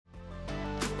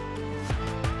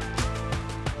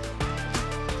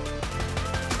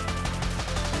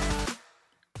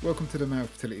Welcome to the Male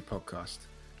Fertility Podcast,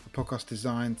 a podcast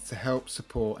designed to help,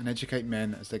 support and educate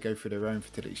men as they go through their own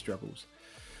fertility struggles.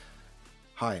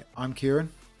 Hi, I'm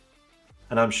Kieran.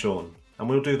 And I'm Sean, and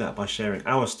we'll do that by sharing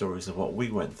our stories of what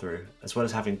we went through, as well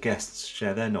as having guests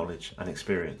share their knowledge and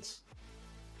experience.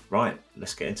 Right,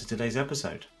 let's get into today's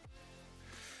episode.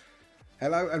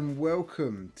 Hello and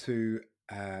welcome to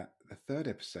the third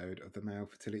episode of the Male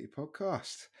Fertility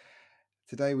Podcast.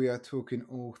 Today we are talking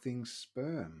all things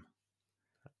sperm.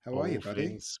 How are you, All buddy?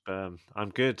 things sperm. I'm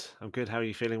good. How are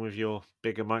you feeling with your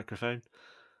bigger microphone?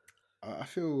 I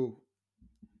feel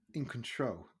in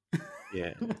control.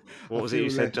 Yeah. I What was it you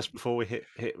feel said just before we hit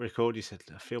record? You said,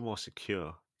 I feel more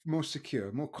secure. more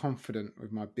secure, more confident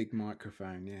with my big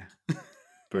microphone, yeah.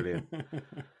 Brilliant.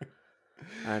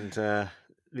 And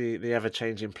the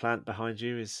ever-changing plant behind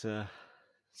you is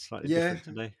slightly Yeah, different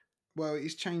today. well,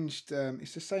 it's changed.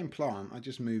 It's the same plant. I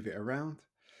just move it around.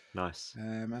 Nice.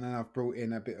 And then I've brought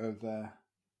in a bit of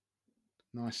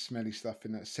nice smelly stuff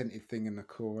in that scented thing in the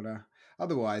corner.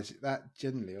 Otherwise, that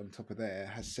generally on top of there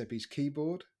has Sebi's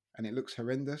keyboard, and it looks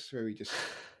horrendous. Where he just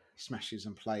smashes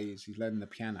and plays. He's learning the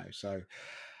piano, so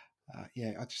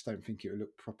yeah, I just don't think it would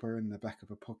look proper in the back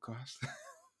of a podcast.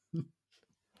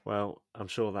 Well, I'm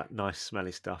sure that nice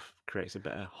smelly stuff creates a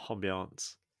better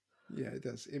ambiance. Yeah, it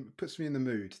does. It puts me in the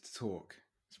mood to talk.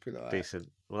 Let's put it like that. Decent.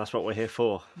 Well, that's what we're here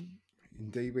for.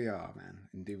 Indeed we are, man.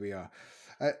 Indeed we are.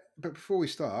 But before we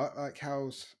start, like,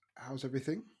 how's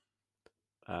everything?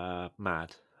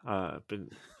 Mad. Been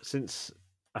since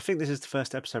I think this is the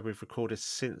first episode we've recorded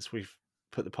since we've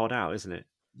put the pod out, isn't it?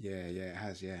 Yeah, it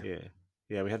has. Yeah.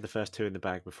 Yeah. We had the first two in the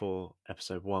bag before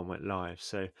episode 1 went live.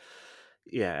 So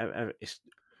yeah, it's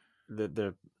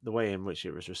the way in which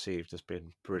it was received has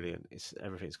been brilliant.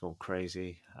 Everything's gone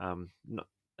crazy. And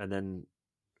then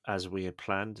as we had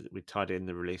planned, we tied in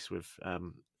the release with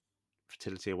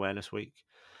Fertility Awareness Week,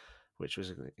 which was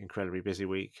an incredibly busy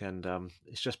week, and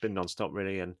it's just been non-stop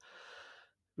really. And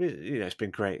it's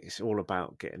been great. It's all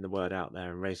about getting the word out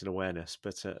there and raising awareness.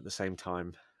 But at the same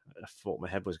time, I thought my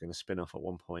head was going to spin off at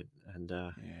one point, and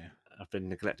Yeah. I've been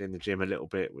neglecting the gym a little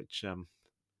bit, which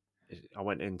I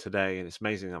went in today, and it's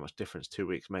amazing how much difference 2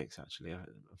 weeks makes. Actually, I'm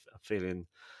feeling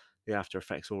the after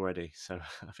effects already. So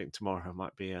I think tomorrow I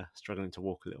might be struggling to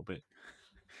walk a little bit.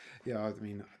 Yeah, I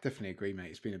mean, I definitely agree, mate.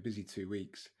 It's been a busy 2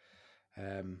 weeks.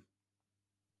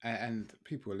 And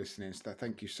people are listening, so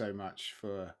thank you so much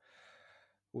for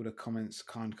all the comments,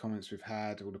 kind comments we've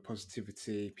had, all the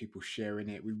positivity, people sharing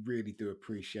it. We really do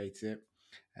appreciate it.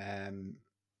 And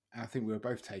I think we were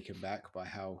both taken back by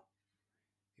how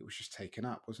it was just taken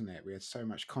up, wasn't it? We had so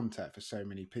much contact for so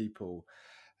many people.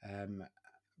 Um,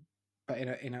 but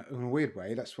in a weird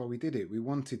way, that's why we did it. We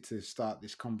wanted to start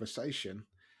this conversation,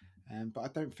 but I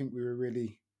don't think we were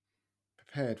really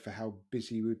prepared for how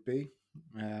busy we'd be,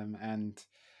 and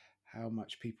how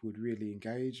much people would really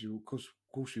engage. Of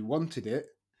course, we wanted it,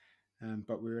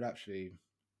 but we were actually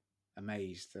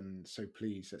amazed and so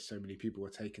pleased that so many people were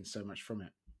taking so much from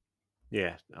it.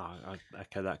 Yeah, I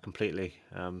echo that completely.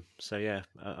 So yeah,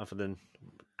 other than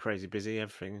crazy busy,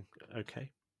 everything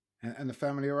okay. And the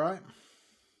family, all right?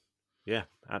 Yeah,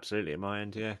 absolutely. At my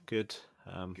end, yeah, good.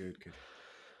 Good.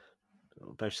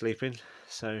 Both sleeping,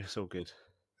 so it's all good.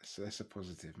 That's a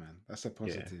positive, man. That's a Yeah,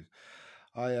 positive.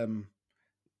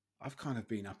 I've kind of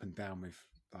been up and down with,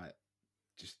 like,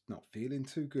 just not feeling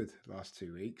too good the last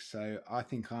 2 weeks. So I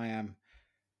think I am,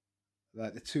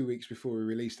 like, the 2 weeks before we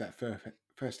released that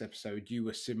first episode, you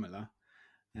were similar.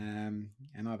 And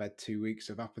I've had 2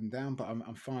 weeks of up and down, but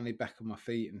I'm finally back on my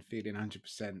feet and feeling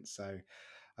 100%. So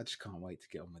I just can't wait to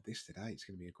get on with this today. It's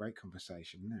going to be a great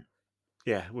conversation, isn't it?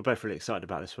 yeah, we're both really excited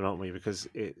about this one, aren't we? Because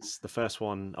it's the first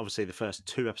one. Obviously, the first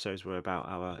two episodes were about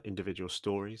our individual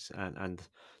stories, and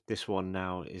this one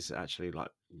now is actually like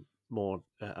more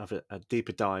of a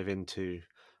deeper dive into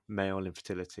male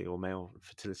infertility or male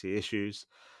fertility issues,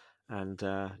 and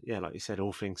yeah, like you said,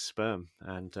 all things sperm,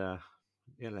 and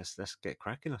yeah, let's get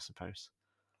cracking, I suppose.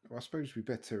 Well, I suppose we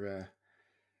better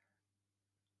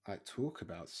like talk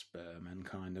about sperm and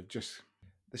kind of just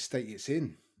the state it's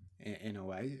in a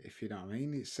way, if you know what I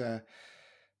mean. It's there's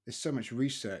so much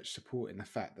research supporting the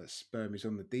fact that sperm is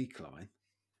on the decline,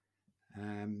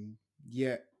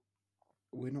 yet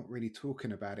we're not really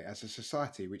talking about it as a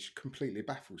society, which completely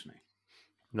baffles me.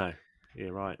 No,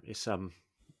 you're right. It's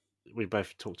we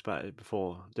both talked about it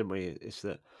before, didn't we? It's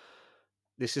that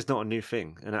this is not a new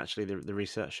thing, and actually, the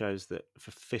research shows that for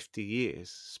 50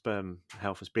 years, sperm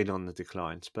health has been on the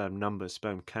decline. Sperm numbers,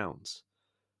 sperm counts,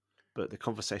 but the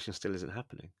conversation still isn't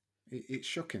happening. It's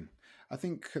shocking. I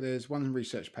think there's one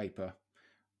research paper.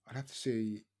 I'd have to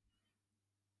see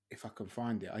if I can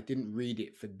find it. I didn't read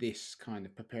it for this kind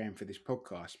of preparing for this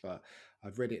podcast, but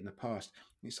I've read it in the past.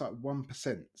 It's like 1%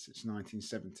 since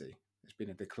 1970. There's been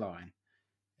a decline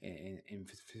in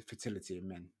fertility in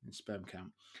men, in sperm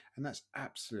count, and that's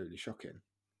absolutely shocking.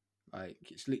 Like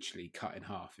it's literally cut in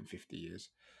half in 50 years.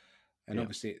 And Yeah,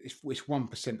 obviously, it's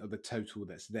 1% of the total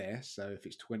that's there. So if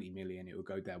it's 20 million, it will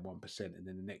go down 1%, and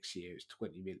then the next year it's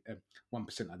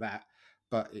 1% of that.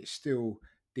 But it's still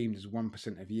deemed as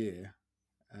 1% of year,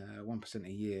 1%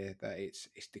 a year that it's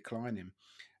declining,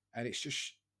 and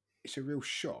it's a real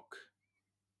shock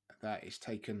that it's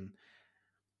taken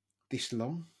this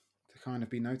long to kind of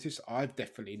be noticed. I've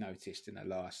definitely noticed in the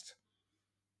last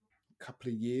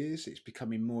couple of years it's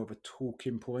becoming more of a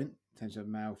talking point in terms of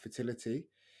male fertility.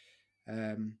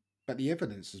 But the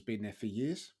evidence has been there for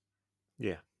years.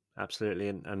 yeah, absolutely.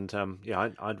 And yeah,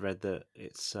 I'd read that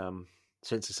it's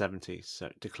since the 70s, so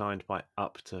it declined by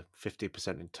up to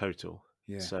 50% in total.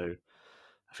 Yeah, So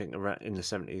I think around in the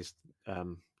 70s,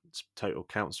 total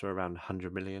counts were around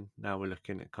 100 million. Now we're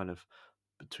looking at kind of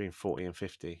between 40 and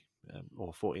 50,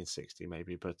 or 40 and 60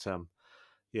 maybe. But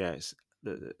yeah,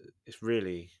 it's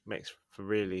really makes for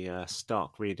really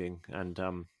stark reading,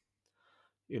 and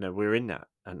we're in that,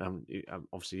 and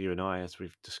obviously you and I, as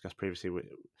we've discussed previously,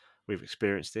 we've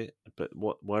experienced it. But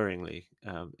what worryingly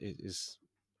is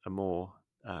a more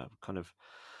kind of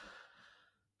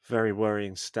very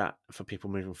worrying stat for people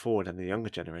moving forward and the younger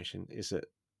generation is that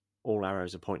all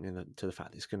arrows are pointing to the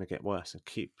fact that it's going to get worse and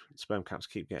keep sperm counts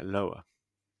keep getting lower.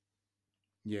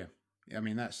 yeah. I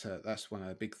mean that's one of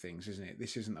the big things, isn't it?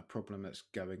 This isn't a problem that's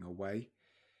going away.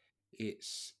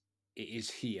 It's it is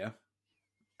here,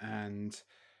 and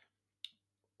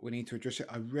we need to address it.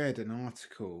 I read an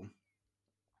article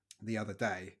the other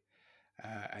day,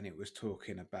 and it was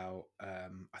talking about.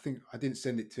 I think I didn't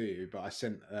send it to you, but I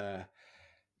sent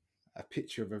a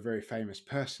picture of a very famous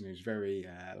person who's very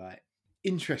like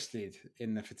interested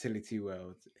in the fertility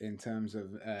world in terms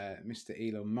of Mr.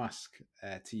 Elon Musk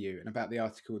to you, and about the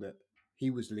article that he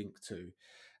was linked to,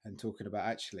 and talking about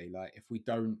actually like if we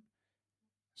don't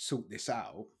sort this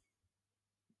out,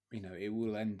 it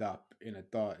will end up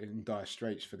in dire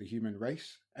straits for the human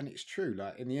race. And it's true.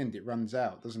 Like in the end, it runs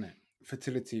out, doesn't it?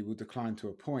 Fertility will decline to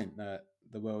a point that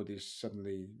the world is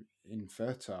suddenly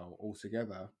infertile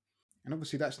altogether. And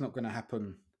obviously, that's not going to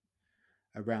happen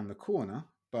around the corner,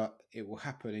 but it will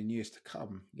happen in years to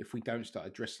come if we don't start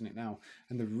addressing it now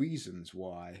and the reasons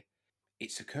why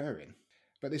it's occurring.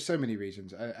 But there's so many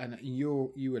reasons, and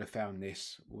you would have found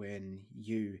this when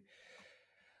you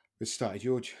had started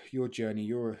your journey,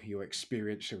 your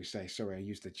experience, shall we say? Sorry, I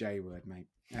used the J word, mate.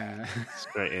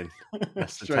 Straight in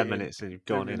less than Straight 10 in, minutes and you've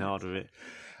 10 gone in hard minutes. with it.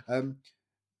 Um,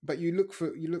 but you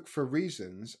look for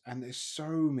reasons, and there's so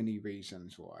many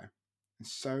reasons why, and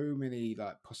so many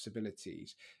like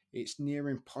possibilities. It's near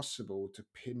impossible to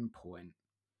pinpoint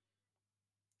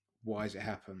why has it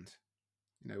happened.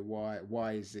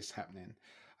 Why is this happening?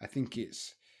 I think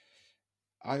it's.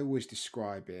 I always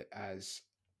describe it as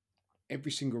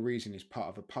every single reason is part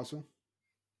of a puzzle,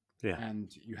 Yeah,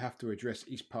 and you have to address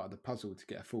each part of the puzzle to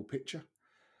get a full picture.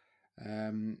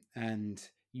 And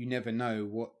you never know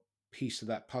what piece of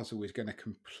that puzzle is going to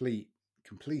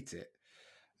complete it.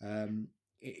 Um,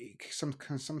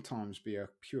 can sometimes be a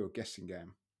pure guessing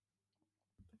game.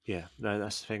 yeah, no,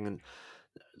 that's the thing. And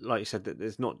like you said, that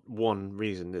there's not one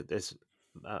reason, that there's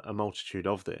a multitude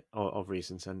of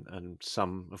reasons, and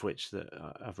some of which that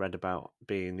I've read about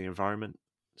being the environment.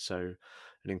 So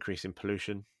an increase in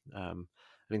pollution, an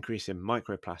increase in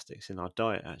microplastics in our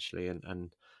diet actually,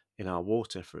 and in our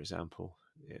water, for example.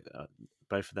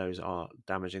 Both of those are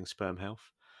damaging sperm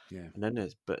health. Yeah, And then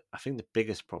but I think the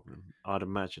biggest problem I'd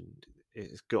imagine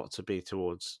it's got to be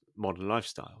towards modern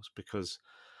lifestyles, because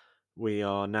we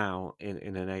are now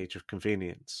in an age of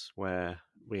convenience where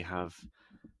we have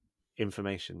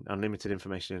information, unlimited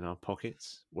information in our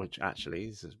pockets, which actually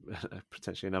is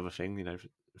potentially another thing,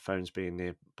 phones being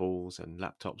near balls and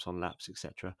laptops on laps,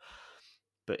 etc.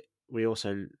 But we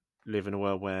also live in a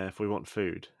world where if we want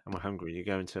food and we're hungry, you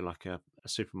go into like a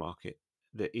supermarket,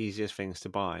 the easiest things to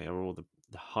buy are all the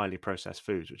highly processed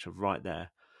foods, which are right there,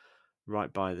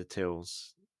 right by the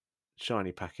tills,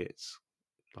 shiny packets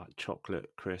like chocolate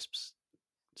crisps,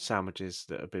 sandwiches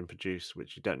that have been produced,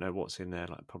 which you don't know what's in there,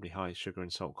 like probably high sugar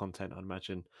and salt content, I'd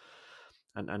imagine.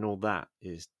 And all that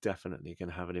is definitely going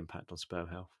to have an impact on sperm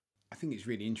health. I think it's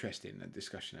really interesting the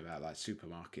discussion about like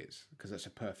supermarkets because that's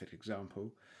a perfect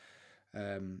example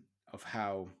of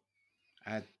how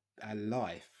our, our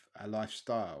life, our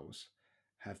lifestyles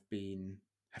have been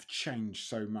have changed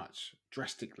so much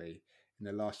drastically in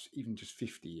the last even just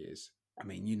 50 years. I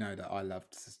mean, you know that I love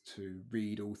to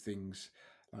read all things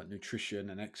like nutrition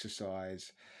and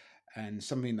exercise. And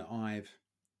something that I've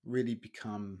really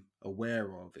become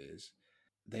aware of is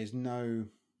there's no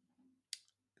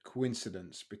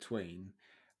coincidence between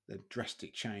the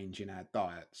drastic change in our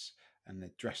diets and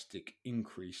the drastic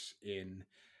increase in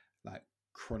like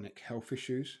chronic health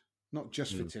issues, not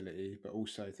just Mm. fertility, but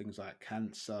also things like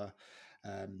cancer,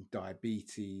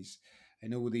 diabetes,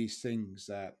 and all these things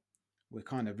that we're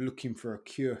kind of looking for a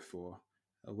cure for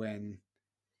when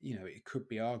it could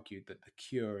be argued that the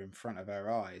cure in front of our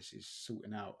eyes is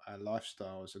sorting out our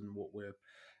lifestyles and what we're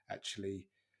actually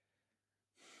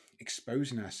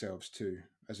exposing ourselves to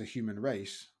as a human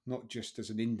race, not just as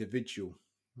an individual.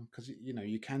 Because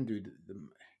you can do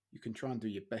you can try and do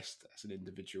your best as an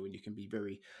individual, and you can be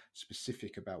very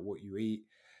specific about what you eat.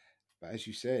 But as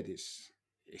you said, it's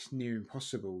near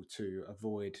impossible to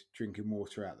avoid drinking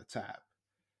water out the tap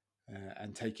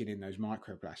and taking in those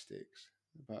microplastics.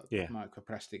 But Yeah,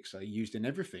 microplastics are used in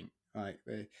everything. Right,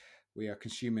 we are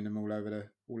consuming them all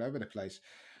over the place.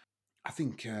 I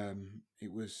think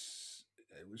was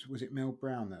it Mel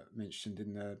Brown that mentioned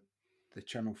in the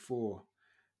Channel 4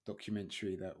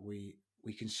 documentary that we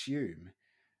consume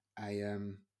a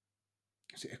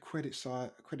is it a a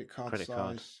credit card credit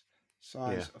card.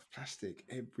 Yeah, size of plastic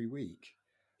every week.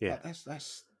 yeah, Like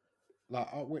that's like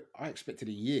I expected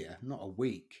a year, not a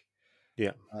week.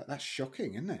 yeah, That's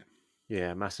shocking, isn't it?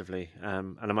 yeah, massively.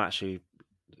 And I'm actually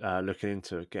looking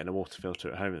into getting a water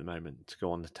filter at home at the moment to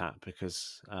go on the tap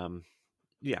because,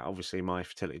 yeah, obviously my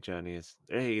fertility journey is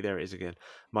hey, there it is again.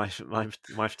 My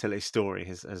fertility story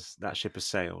has that ship has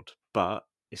sailed, but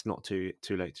it's not too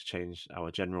late to change our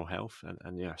general health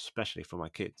and yeah, especially for my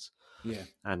kids. Yeah,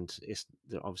 And it's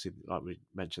obviously like we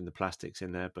mentioned the plastics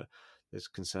in there, but there's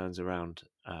concerns around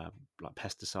like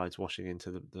pesticides washing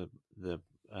into the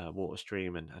water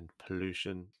stream and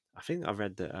pollution. I think I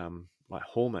read that like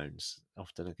hormones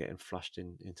often are getting flushed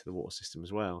into the water system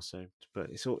as well. So, but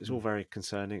it's all mm. very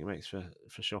concerning. It makes for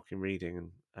shocking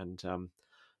reading, and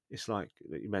it's like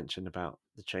that you mentioned about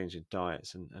the change in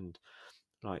diets and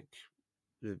like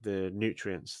the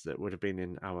nutrients that would have been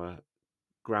in our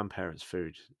grandparents'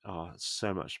 food are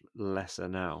so much lesser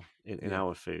now in Yeah,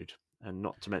 our food, and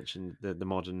not to mention the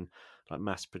modern like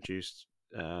mass produced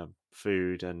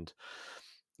food and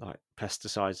like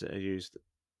pesticides that are used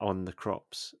on the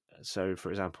crops. So, for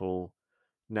example,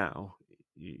 now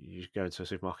you go into a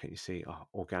supermarket and you see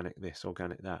organic this,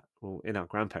 organic that. Well, in our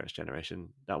grandparents' generation,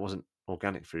 that wasn't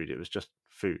organic food; it was just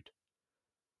food.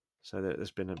 So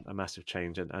there's been a massive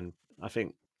change, and I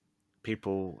think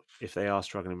people, if they are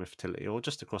struggling with fertility or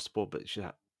just across the board, but you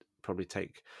should probably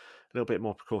take a little bit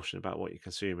more precaution about what you're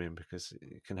consuming because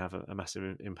it can have a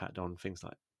massive impact on things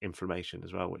like inflammation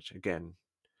as well, which again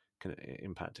can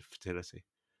impact fertility.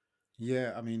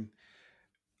 yeah. I mean,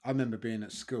 I remember being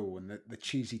at school and the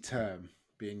cheesy term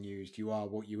being used, "You are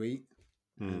what you eat,"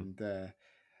 Mm, and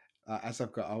as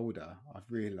I've got older, I've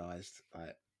realised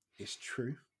like it's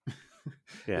true.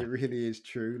 yeah, It really is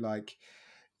true. Like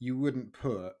you wouldn't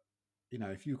put,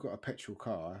 if you've got a petrol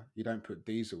car, you don't put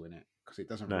diesel in it because it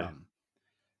doesn't no, run.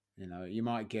 You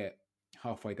might get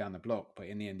halfway down the block, but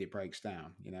in the end, it breaks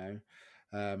down.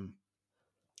 Um,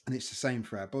 and it's the same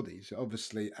for our bodies.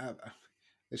 Obviously,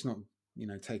 let's not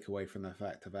take away from the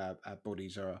fact of our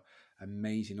bodies are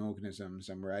amazing organisms,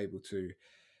 and we're able to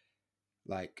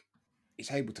like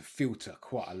it's able to filter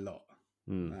quite a lot.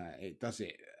 mm, It does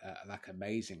it like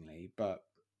amazingly, but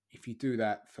if you do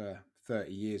that for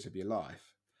 30 years of your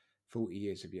life, 40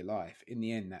 years of your life, in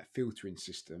the end, that filtering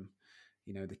system,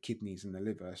 the kidneys and the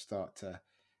liver start to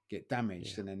get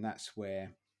damaged, yeah, and then that's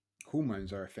where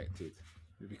hormones are affected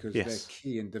because they're yes,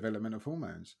 key in development of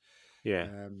hormones. yeah,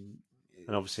 Um,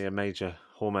 and obviously it's a major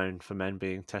hormone for men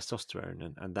being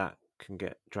testosterone, and that can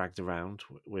get dragged around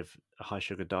with a high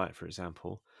sugar diet, for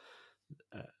example.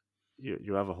 Uh,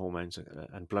 your other hormones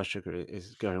and blood sugar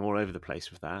is going all over the place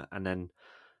with that, and then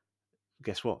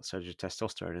guess what? So does your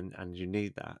testosterone, and you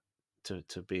need that to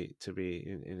be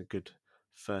in a good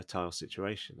fertile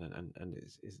situation, and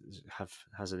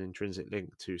has an intrinsic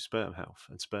link to sperm health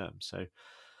and sperm. So,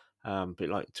 but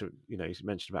like you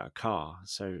mentioned about a car.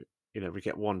 So we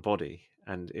get one body,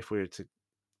 and if we were to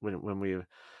when we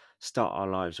start our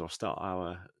lives or start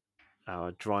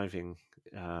our driving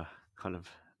kind of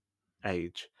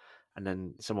age, and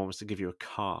then someone was to give you a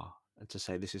car and to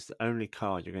say this is the only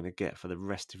car you're going to get for the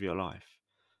rest of your life,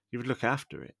 you would look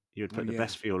after it. You would oh put the yeah,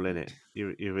 best fuel in it.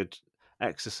 You would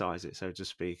exercise it, so to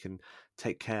speak, and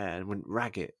take care and wouldn't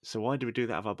rag it. So why do we do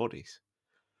that of our bodies?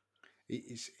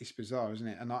 it's bizarre, isn't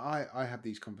it? And I have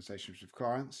these conversations with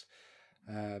clients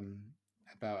um,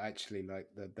 about actually like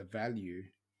the value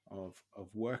of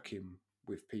working.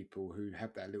 with people who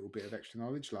have that little bit of extra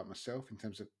knowledge, like myself, in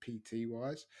terms of PT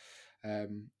wise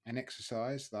and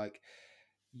exercise. Like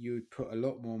you would put a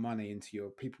lot more money into your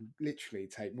people. Literally,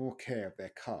 take more care of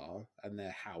their car and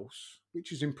their house,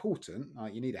 which is important.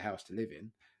 Like you need a house to live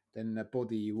in, than the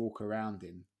body you walk around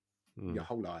in your Mm.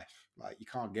 whole life. Like you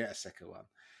can't get a second one.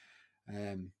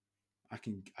 Um, I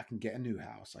can get a new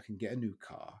house, I can get a new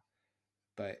car,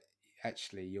 but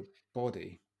actually your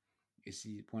body is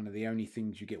one of the only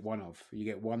things you get one of. You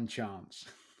get one chance.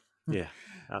 Yeah,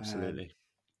 um, absolutely.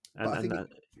 but And I think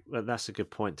well, that's a good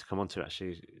point to come on to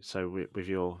actually. So with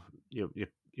your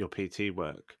PT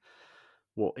work,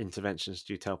 what interventions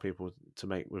do you tell people to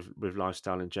make with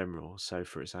lifestyle in general? So,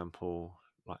 for example,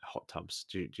 like hot tubs,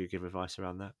 do you give advice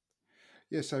around that?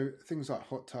 yeah, so things like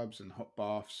hot tubs and hot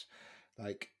baths,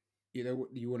 like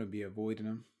you want to be avoiding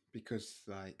them because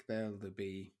like they'll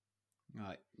be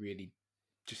like really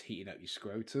just heating up your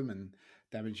scrotum and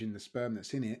damaging the sperm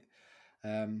that's in it.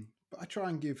 But I try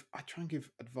and give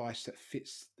advice that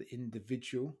fits the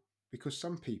individual because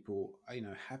some people,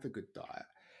 have a good diet.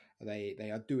 They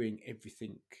are doing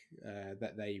everything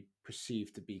that they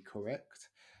perceive to be correct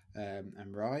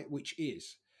and right, which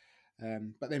is.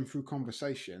 But then through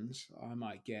conversations, I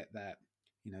might get that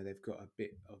they've got a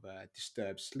bit of a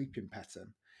disturbed sleeping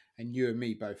pattern, and you and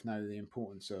me both know the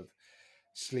importance of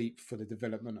sleep for the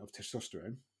development of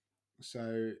testosterone.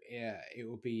 So yeah, it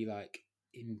will be like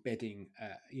embedding,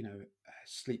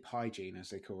 sleep hygiene as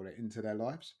they call it into their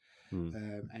lives,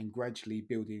 Mm. and gradually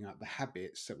building up the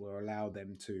habits that will allow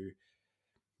them to,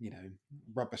 you know,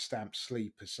 rubber stamp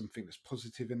sleep as something that's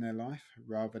positive in their life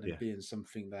rather than Yeah, being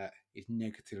something that is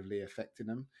negatively affecting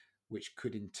them, which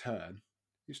could in turn,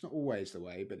 it's not always the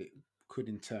way, but it could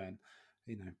in turn,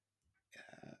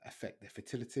 affect their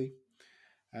fertility.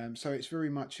 So it's very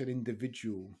much an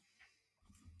individual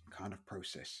kind of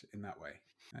process in that way.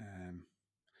 Um,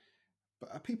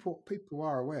 but people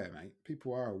are aware, mate.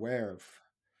 People are aware of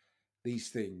these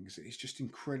things. It's just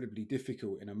incredibly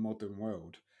difficult in a modern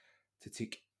world to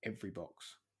tick every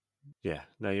box. yeah.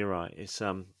 No, you're right. It's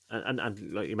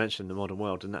and like you mentioned, the modern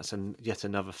world, and that's yet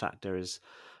another factor is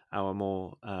our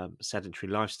more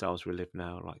sedentary lifestyles we live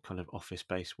now, like kind of office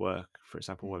based work, for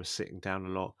example, Mm, where we're sitting down a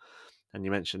lot. And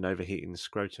you mentioned overheating the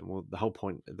scrotum. Well, the whole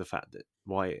point of the fact that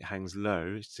why it hangs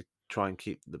low is to try and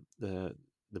keep the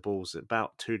balls at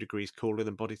about 2 degrees cooler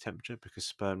than body temperature because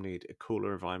sperm need a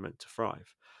cooler environment to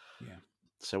thrive. yeah,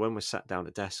 So when we're sat down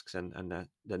at desks and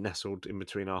they're nestled in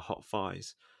between our hot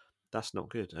thighs, that's not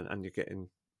good. And you're getting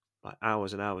like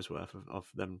hours and hours worth of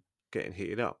them getting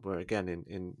heated up. Where again,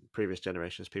 in previous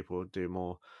generations, people would do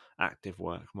more active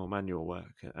work, more manual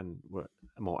work, and were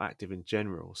more active in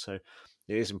general. So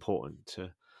it is important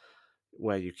to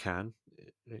where you can,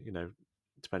 you know,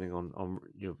 depending on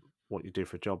your what you do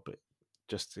for a job, but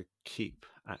just to keep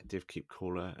active, keep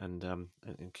cooler, and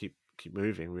keep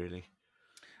moving. Really,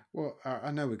 well,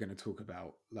 I know we're going to talk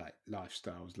about like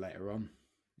lifestyles later on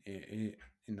in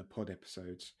the pod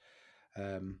episodes,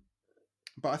 um,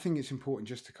 but I think it's important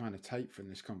just to kind of take from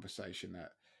this conversation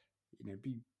that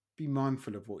be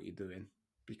mindful of what you're doing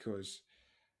because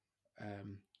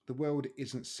um, the world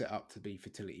isn't set up to be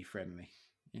fertility friendly.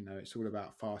 It's all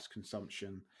about fast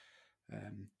consumption.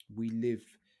 We live,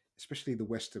 especially the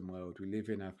Western world, we live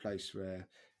in a place where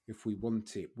if we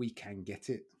want it, we can get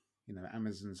it.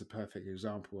 Amazon's a perfect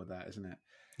example of that, isn't it?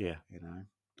 yeah, You know,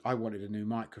 I wanted a new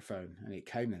microphone and it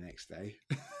came the next day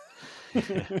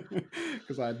yeah,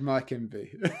 because I had mic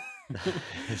envy.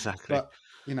 exactly. But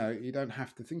you don't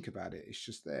have to think about it. It's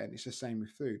just there, and it's the same with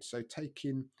food. So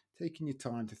taking your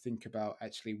time to think about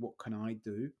actually what can I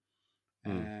do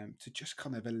Mm, to just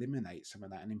kind of eliminate some of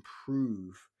that and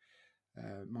improve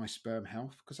my sperm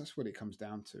health because that's what it comes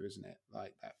down to, isn't it?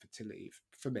 Like that fertility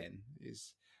for men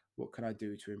is what can I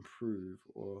do to improve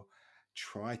or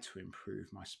try to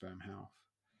improve my sperm health?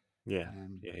 yeah,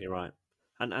 Um, yeah, you're right.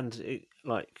 And it,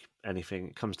 like anything,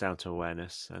 it comes down to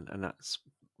awareness, and that's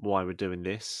why we're doing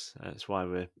this. That's why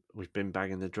we've been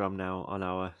banging the drum now on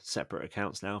our separate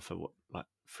accounts now for what, like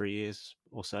 3 years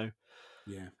or so.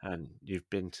 yeah, And you've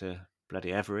been to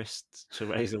bloody Everest to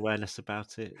raise awareness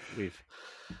about it. We've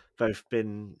both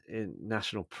been in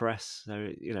national press, so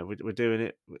we're doing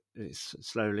it. It's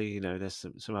slowly, there's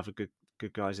some other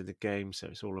good guys in the game, so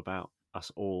it's all about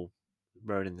us all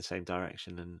rowing in the same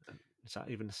direction. And is that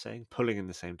even a saying? Pulling in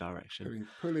the same direction.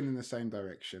 pulling in the same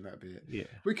direction. That'd be it. Yeah,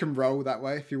 We can roll that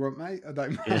way if you want, mate. I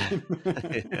don't yeah,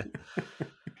 yeah, mind.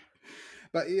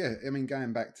 But yeah, I mean,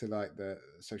 going back to like the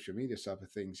social media side of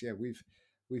things, yeah,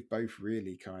 we've both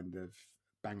really kind of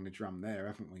banged the drum there,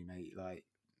 haven't we, mate? Like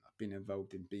I've been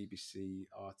involved in BBC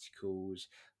articles.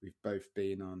 We've both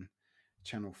been on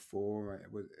Channel 4.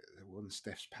 It was on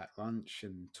Steph's Packed Lunch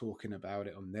and talking about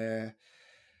it on there.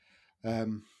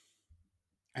 Um,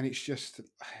 and it's just,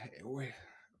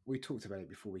 we talked about it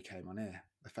before we came on air.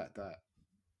 The fact that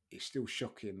it's still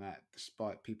shocking that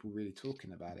despite people really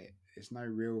talking about it, there's no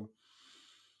real,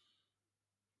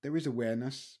 there is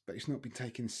awareness, but it's not been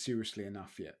taken seriously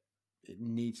enough yet. It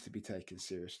needs to be taken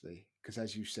seriously because,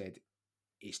 as you said,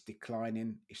 it's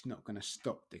declining. It's not going to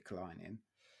stop declining.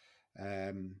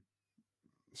 Um,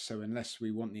 so unless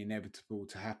we want the inevitable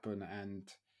to happen and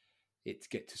it to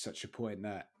get to such a point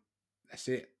that that's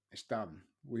it, it's done,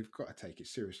 we've got to take it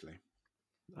seriously.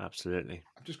 Absolutely.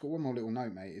 I've just got one more little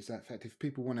note, mate. Is that fact if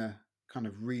people want to kind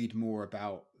of read more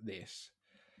about this,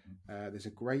 there's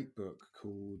a great book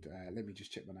called. Let me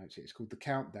just check my notes here. It's called The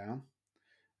Countdown,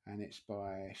 and it's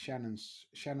by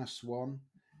Shanna Swan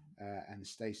and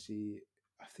Stacey.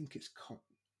 I think it's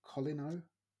Colino.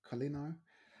 Colino.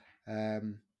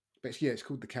 Um, but it's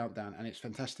called The Countdown, and it's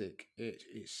fantastic. It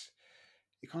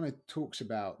kind of talks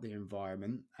about the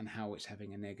environment and how it's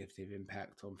having a negative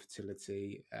impact on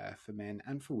fertility for men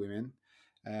and for women,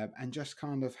 and just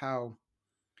kind of how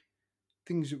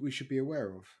things that we should be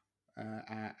aware of.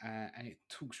 And it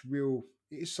talks real.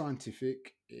 It is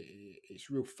scientific.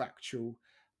 It's real factual,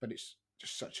 but it's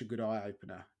just such a good eye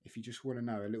opener. If you just want to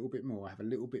know a little bit more, have a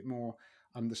little bit more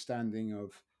understanding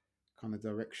of kind of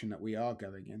direction that we are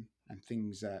going in, and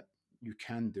things that you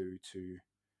can do to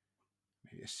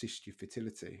maybe assist your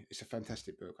fertility. It's a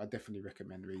fantastic book. I definitely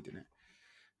recommend reading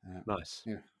it. Nice.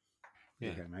 Yeah, there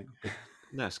you Yeah. go, mate. Good.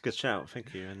 No, it's a good shout.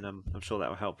 Thank you. And I'm sure that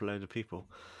will help a load of people.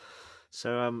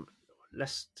 So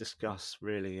let's discuss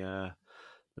really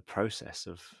the process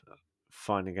of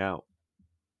finding out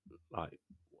like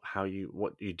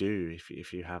what you do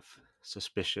if you have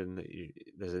suspicion that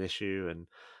there's an issue,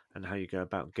 and how you go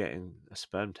about getting a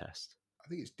sperm test. I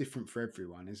think it's different for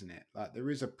everyone, isn't it? Like there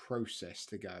is a process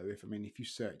to go. If you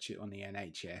search it on the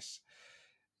NHS,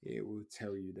 it will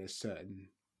tell you there's certain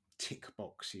tick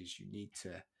boxes you need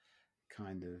to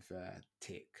kind of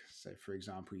tick. So, for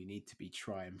example, you need to be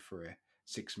trying for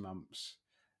 6 months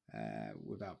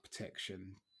without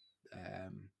protection.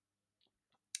 Um,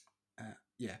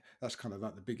 yeah, that's kind of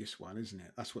like the biggest one, isn't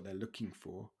it? That's what they're looking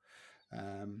for.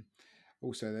 Um,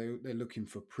 Also, they're looking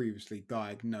for previously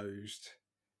diagnosed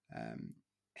um,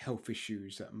 health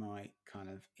issues that might kind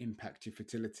of impact your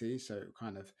fertility. So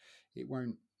it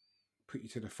won't put you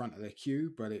to the front of their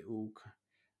queue, but it will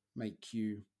make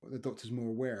you, well, the doctor's more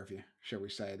aware of you, shall we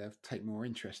say. They'll take more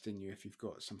interest in you if you've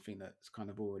got something that's kind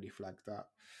of already flagged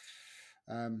up.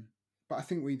 Um, but I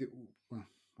think well,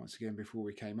 once again, before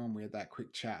we came on, we had that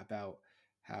quick chat about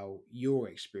how your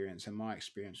experience and my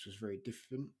experience was very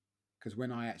different. Because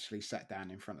when I actually sat down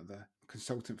in front of the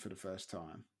consultant for the first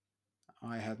time,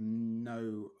 I had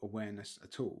no awareness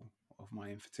at all of my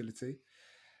infertility.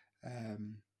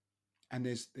 Um, and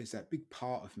there's that big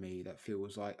part of me that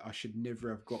feels like I should never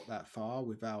have got that far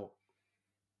without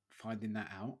finding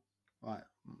that out. Like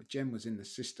Jen was in the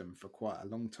system for quite a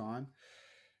long time,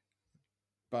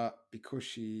 but because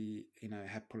she,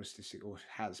 had polycystic or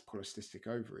has polycystic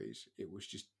ovaries, it was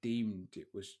just deemed it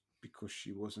was because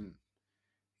she wasn't,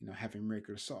 having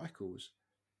regular cycles.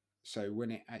 So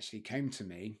when it actually came to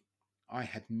me, I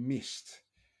had missed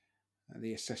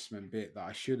the assessment bit that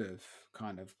I should have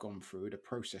kind of gone through, the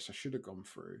process I should have gone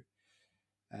through,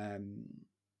 um,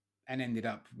 and ended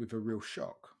up with a real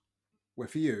shock. Where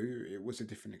for you, it was a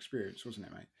different experience, wasn't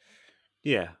it, mate?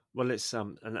 Yeah, well, it's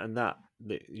and that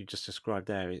you just described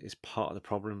there is part of the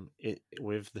problem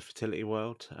with the fertility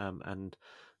world, and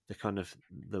the kind of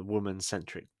the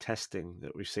woman-centric testing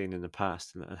that we've seen in the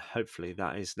past, and hopefully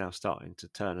that is now starting to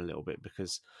turn a little bit,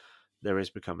 because there is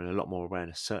becoming a lot more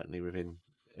awareness, certainly within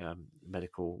the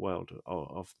medical world,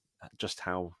 of just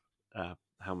how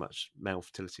much male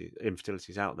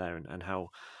infertility is out there, and how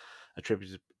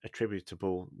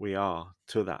attributable we are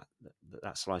to that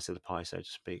slice of the pie, so to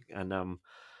speak. And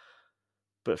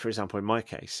but for example, in my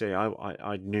case, see,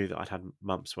 I knew that I'd had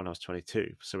mumps when I was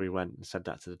 22, so we went and said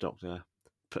that to the doctor.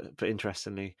 But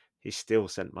interestingly, he still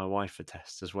sent my wife for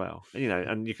tests as well.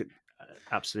 And you could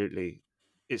absolutely,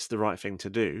 it's the right thing to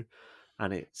do,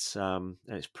 and it's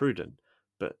prudent.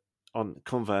 But on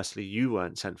conversely, you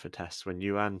weren't sent for tests when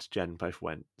you and Jen both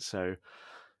went, so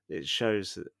it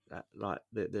shows that like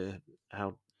the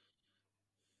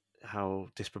how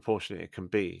disproportionate it can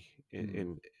be.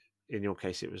 Mm. In your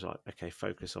case, it was like, okay,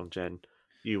 focus on Jen.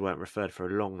 You weren't referred for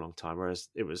a long, long time, whereas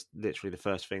it was literally the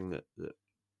first thing that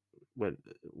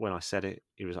when I said it,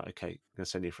 he was like, okay, I'm going to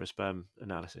send you for a sperm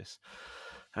analysis.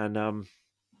 And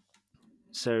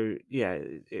so yeah,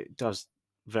 it does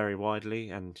vary widely,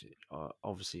 and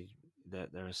obviously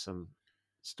there are some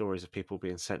stories of people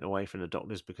being sent away from the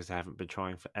doctors because they haven't been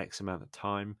trying for X amount of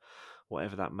time,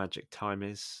 whatever that magic time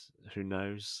is. Who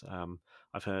knows?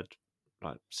 I've heard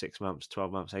like 6 months,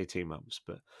 12 months, 18 months,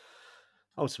 but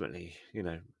ultimately,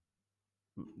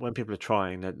 when people are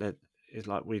trying, that it's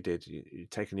like we did. You're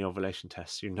taking the ovulation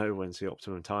tests. When's the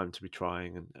optimum time to be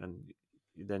trying, and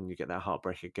then you get that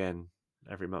heartbreak again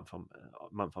every month on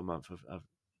month of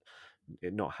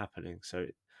it not happening. So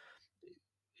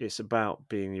it's about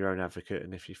being your own advocate,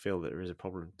 and if you feel that there is a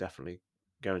problem, definitely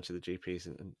go into the GPs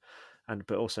and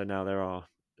but also now there are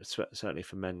certainly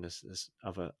for men there's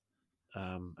other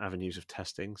avenues of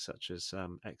testing such as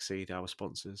Exceed, our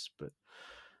sponsors, but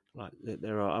like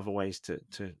there are other ways to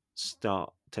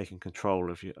start taking control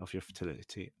of your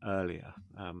fertility earlier.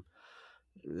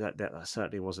 That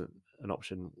certainly wasn't an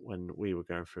option when we were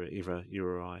going through it, either you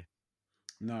or I.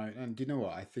 No, and do you know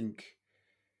what? I think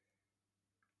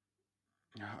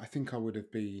I would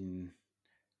have been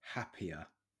happier,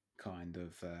 kind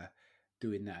of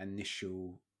doing that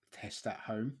initial test at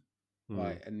home, Mm,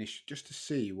 like initial just to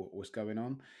see what was going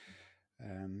on.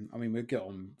 I mean, we'll get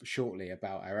on shortly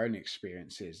about our own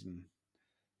experiences, and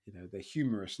they're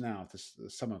humorous now to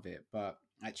some of it, but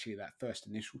actually, that first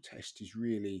initial test is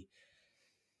really,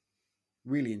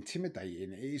 really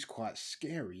intimidating. It is quite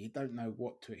scary. You don't know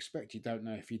what to expect. You don't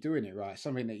know if you're doing it right.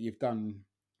 Something that you've done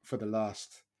for the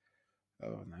last, I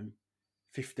don't know,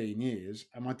 15 years.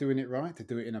 Am I doing it right to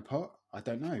do it in a pot? I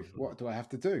don't know. What do I have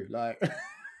to do? Like,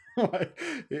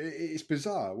 it's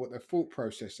bizarre what the thought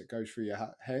process that goes through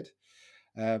your head.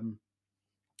 Um,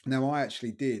 Now, I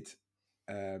actually did.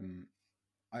 Um,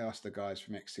 I asked the guys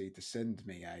from XC to send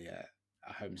me a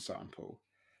home sample,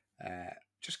 uh,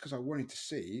 just because I wanted to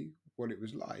see what it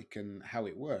was like and how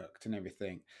it worked and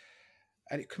everything.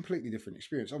 And it completely different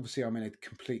experience. Obviously, I'm in a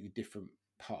completely different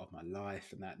part of my life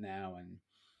and that now,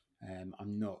 and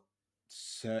I'm not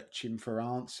searching for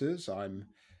answers. I'm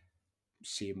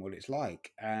seeing what it's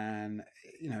like, and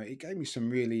it gave me some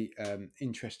really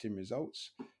interesting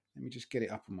results. Let me just get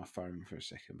it up on my phone for a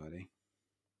second, buddy.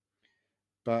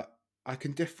 But I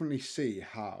can definitely see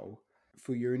how,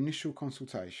 for your initial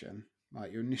consultation,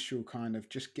 like your initial kind of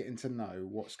just getting to know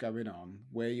what's going on,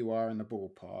 where you are in the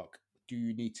ballpark, do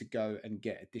you need to go and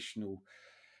get additional,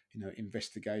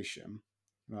 investigation?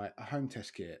 Right, a home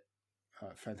test kit,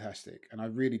 fantastic, and I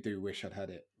really do wish I'd had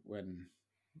it when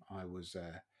I was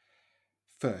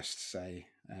first, say,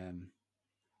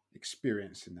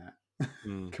 experiencing that.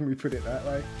 mm. Can we put it that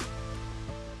way?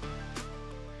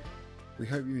 We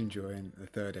hope you're enjoying the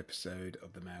third episode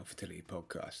of the Male Fertility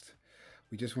Podcast.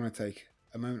 We just want to take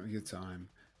a moment of your time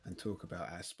and talk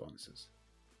about our sponsors,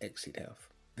 Exceed Health.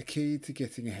 The key to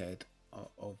getting ahead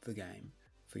of the game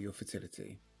for your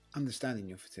fertility, understanding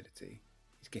your fertility,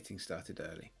 is getting started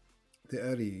early. The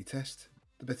earlier you test,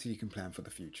 the better you can plan for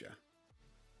the future.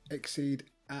 Exceed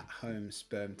at-home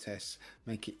sperm tests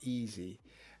make it easy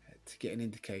to get an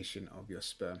indication of your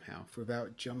sperm health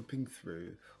without jumping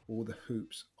through all the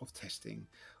hoops of testing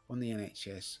on the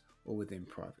NHS or within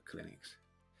private clinics.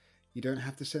 You don't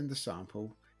have to send a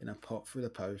sample in a pot through the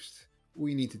post. All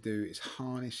you need to do is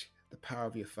harness the power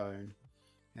of your phone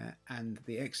and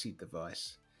the Exceed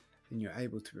device, and you're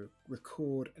able to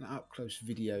record an up-close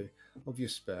video of your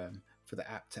sperm for the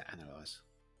app to analyse.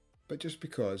 But just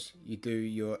because you do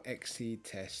your Exceed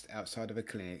test outside of a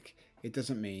clinic, it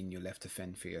doesn't mean you're left to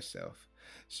fend for yourself.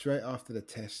 Straight after the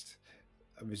test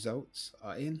results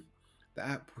are in, the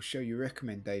app will show you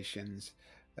recommendations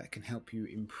that can help you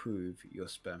improve your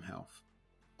sperm health.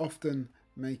 Often,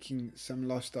 making some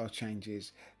lifestyle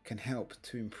changes can help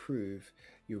to improve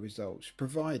your results,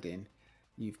 providing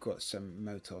you've got some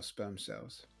motile sperm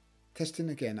cells. Testing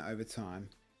again over time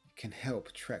can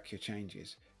help track your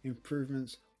changes,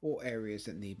 improvements, or areas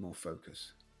that need more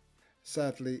focus.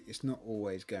 Sadly, it's not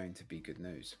always going to be good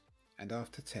news, and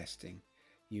after testing,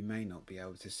 you may not be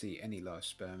able to see any live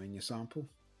sperm in your sample.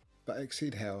 But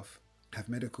Exceed Health have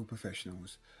medical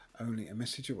professionals only a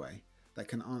message away that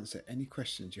can answer any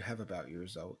questions you have about your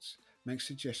results, make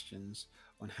suggestions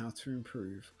on how to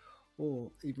improve,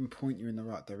 or even point you in the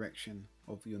right direction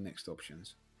of your next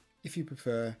options. If you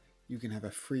prefer, you can have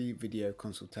a free video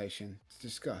consultation to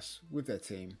discuss with their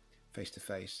team face to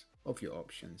face of your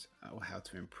options or how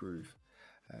to improve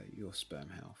your sperm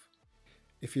health.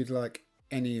 If you'd like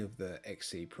any of the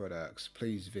Exceed products,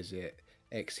 please visit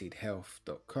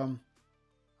exceedhealth.com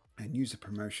and use the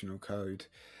promotional code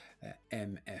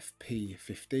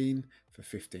MFP15 for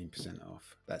 15%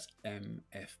 off. That's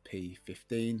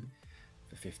MFP15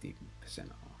 for 15%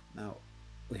 off. Now,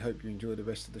 we hope you enjoy the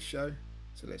rest of the show,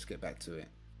 so let's get back to it.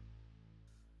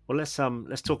 Well,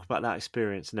 let's talk about that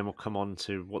experience, and then we'll come on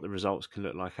to what the results can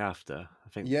look like after. I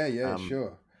think, Yeah, yeah,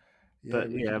 sure. Yeah, but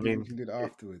we yeah, can I do we mean, can do that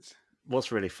afterwards.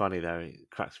 what's really funny though, it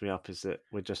cracks me up, is that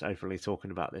we're just openly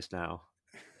talking about this now,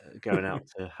 going out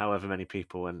to however many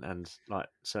people, and like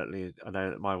certainly I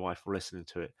know that my wife will listen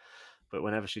to it, but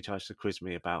whenever she tries to quiz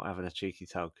me about having a cheeky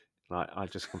tug, like I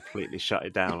just completely shut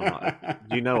it down. I'm like,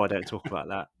 I don't talk about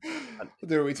that. And, I don't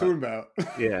know what you're like, talking about.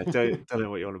 yeah, don't know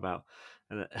what you're on about.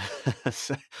 And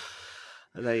so,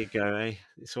 there you go, eh?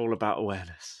 It's all about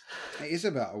awareness. It is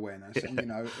about awareness, and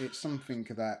Yeah. it's something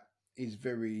that is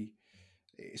very.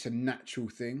 It's a natural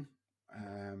thing,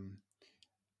 um,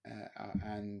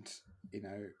 and you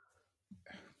know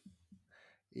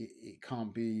it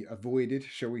can't be avoided,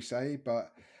 shall we say?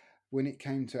 But when it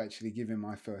came to actually giving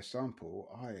my first sample,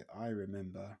 I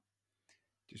remember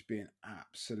just being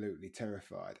absolutely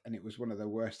terrified, and it was one of the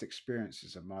worst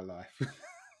experiences of my life.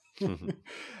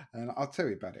 And I'll tell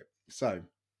you about it. So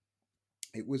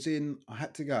it was in. I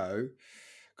had to go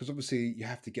because obviously you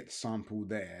have to get the sample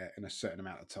there in a certain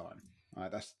amount of time.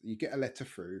 Right, that's you get a letter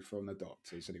through from the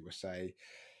doctors, and it will say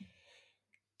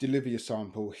deliver your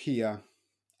sample here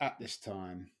at this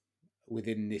time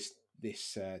within this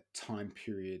time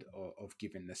period of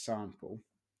giving the sample,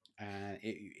 and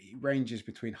it ranges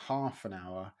between half an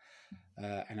hour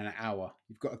and an hour.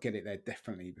 You've got to get it there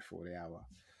definitely before the hour.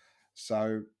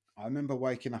 So I remember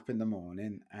waking up in the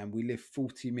morning, and we lived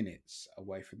 40 minutes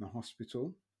away from the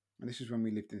hospital, and this is when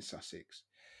we lived in Sussex.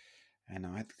 And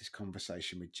I had this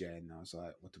conversation with Jen. I was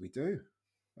like, "What do we do?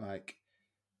 Like,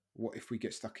 what if we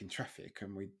get stuck in traffic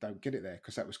and we don't get it there?"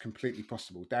 Because that was completely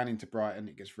possible. Down into Brighton,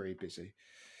 it gets very busy.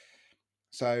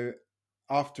 So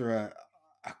after a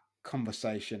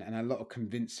conversation and a lot of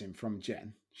convincing from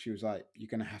Jen, she was like, "You're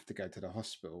going to have to go to the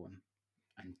hospital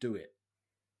and do it."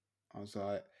 I was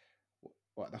like,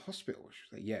 "What, the hospital?" She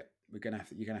was like, "Yeah, you're going to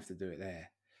have to do it there."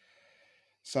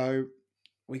 So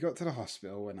we got to the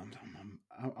hospital, and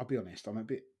I'll be honest, I'm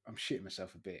shitting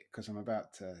myself a bit because I'm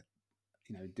about to,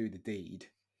 do the deed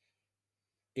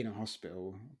in a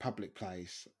hospital, public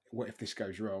place. What if this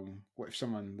goes wrong? What if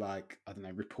someone, like, I don't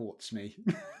know, reports me?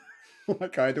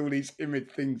 Like, I had all these image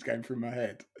things going through my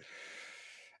head.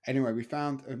 Anyway,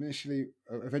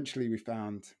 eventually we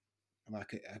found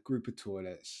like a group of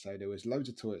toilets. So there was loads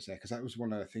of toilets there because that was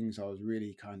one of the things I was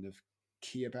really kind of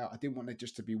key about. I didn't want it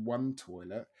just to be one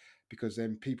toilet because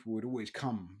then people would always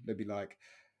come. They'd be like,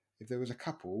 if there was a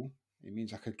couple, it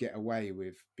means I could get away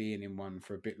with being in one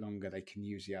for a bit longer. They can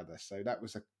use the other. So that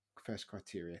was the first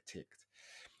criteria ticked.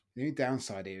 The only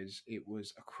downside is it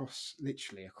was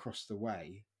literally across the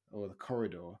way or the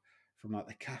corridor from like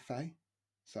the cafe,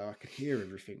 so I could hear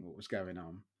everything what was going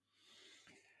on.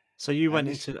 So you And went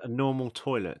this, into a normal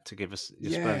toilet to give us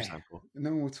your sperm yeah, sample?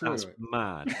 normal That's toilet.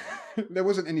 mad. There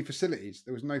wasn't any facilities.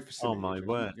 There was no Oh facilities. my It was,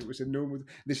 word. it was a normal.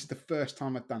 This is the first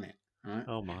time I've done it. Right,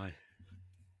 Oh my.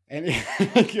 and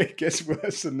it gets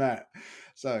worse than that.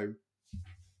 So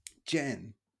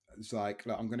Jen was like,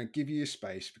 "Look, I'm going to give you your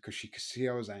space," because she could see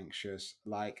I was anxious.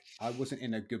 Like, I wasn't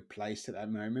in a good place at that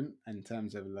moment in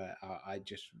terms of like,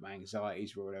 my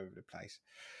anxieties were all over the place.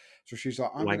 So she's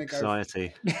like, "I'm going to go.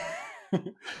 Anxiety.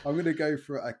 I'm going to go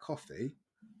for a coffee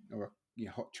or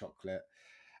hot chocolate,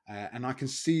 and I can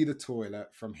see the toilet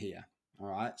from here. All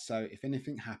right. So if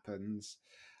anything happens,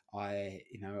 I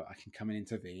can come and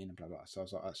intervene and blah blah." So I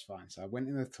was like, "That's fine." So I went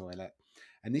in the toilet,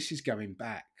 and this is going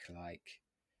back like,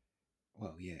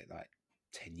 well, yeah, like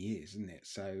 10 years, isn't it?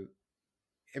 So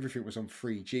everything was on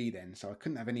 3G then. So I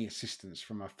couldn't have any assistance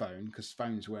from my phone because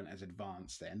phones weren't as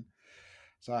advanced then.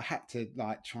 So I had to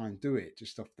like try and do it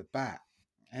just off the bat.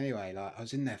 Anyway, like I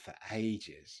was in there for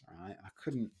ages, right? I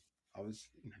couldn't, I was,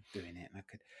 doing it, and I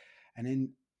could, and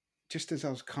then just as I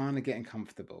was kind of getting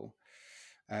comfortable,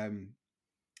 um,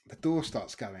 the door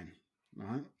starts going,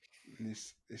 right?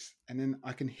 And then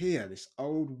I can hear this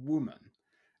old woman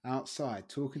outside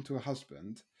talking to her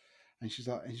husband, and she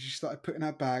started putting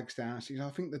her bags down. She's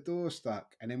like, "I think the door's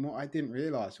stuck." And then what I didn't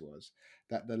realize was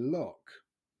that the lock,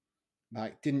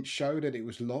 like, didn't show that it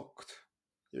was locked.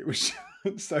 It was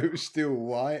so it was still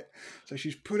white. So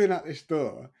she's pulling out this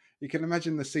door. You can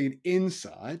imagine the scene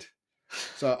inside.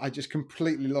 So I just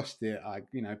completely lost it. I,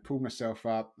 pulled myself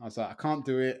up. I was like, "I can't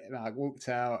do it." And I walked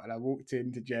out and I walked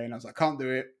into Jen. I was like, "I can't do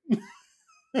it."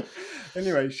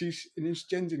 Anyway,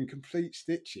 Jen's in complete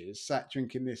stitches, sat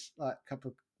drinking this like cup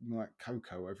of like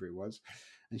cocoa, whatever it was,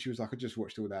 and she was like, "I just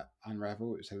watched all that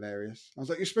unravel. It was hilarious." I was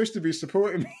like, "You're supposed to be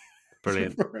supporting me,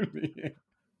 Brilliant. supporting me."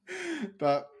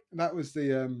 But that was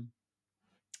the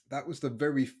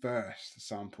very first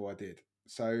sample I did.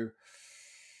 So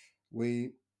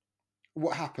we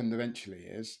what happened eventually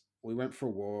is we went for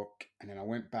a walk, and then I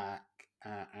went back,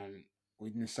 and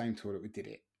we in the same toilet we did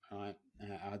it. Right,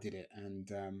 I did it,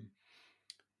 and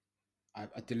I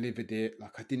delivered it.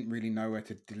 Like I didn't really know where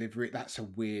to deliver it. That's a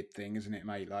weird thing, isn't it,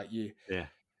 mate? Like Yeah.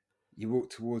 you walk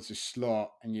towards the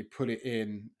slot and you put it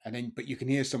in, and then but you can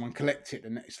hear someone collect it,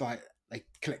 and it's like they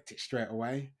collect it straight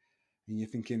away, and you're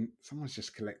thinking someone's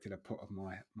just collected a pot of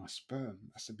my sperm.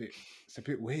 It's a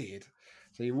bit weird.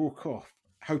 So you walk off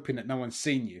hoping that no one's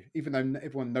seen you, even though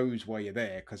everyone knows why you're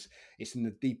there because it's in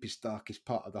the deepest, darkest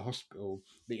part of the hospital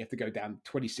that you have to go down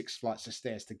 26 flights of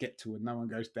stairs to get to, and no one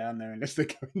goes down there unless they're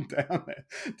going down there.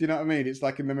 Do you know what I mean? It's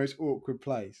like in the most awkward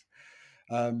place.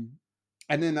 Um,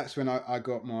 and then that's when I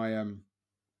got my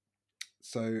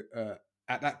so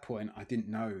at that point I didn't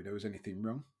know there was anything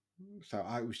wrong, so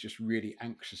I was just really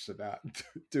anxious about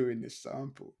doing this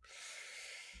sample.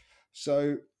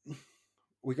 So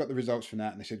we got the results from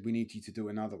that, and they said we need you to do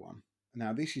another one.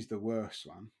 Now this is the worst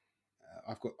one.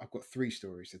 I've got three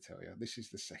stories to tell you. This is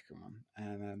the second one,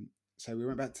 and so we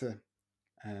went back to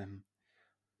um,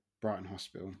 Brighton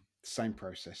Hospital. Same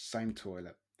process, same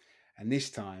toilet, and this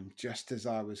time, just as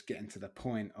I was getting to the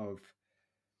point of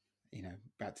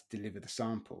about to deliver the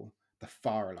sample, the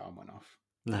fire alarm went off.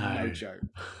 No No. joke.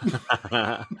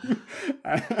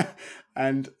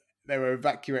 And they were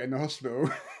evacuating the hospital.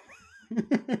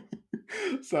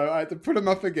 So I had to put them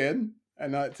up again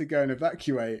and I had to go and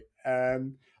evacuate.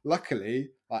 Luckily,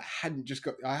 I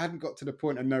hadn't got to the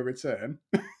point of no return.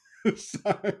 So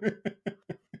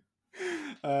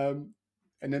um,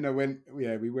 and then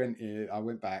we went in. I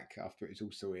went back after it was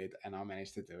all sorted, and I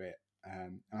managed to do it.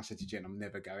 And I said to Jen, I'm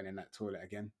never going in that toilet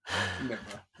again. Never.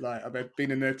 Like I've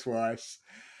been in there twice.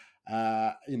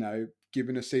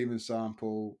 Giving a semen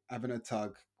sample, having a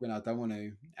tug when I don't want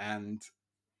to, and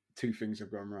two things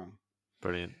have gone wrong.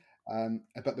 Brilliant.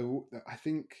 But I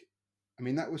think, I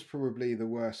mean, that was probably the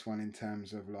worst one in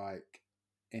terms of like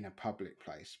in a public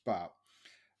place, but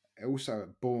also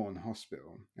at Bourne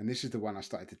Hospital, and this is the one I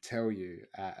started to tell you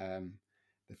at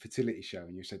the fertility show,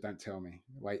 and you said, "Don't tell me,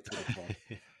 wait till the pod."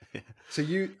 So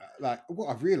you like what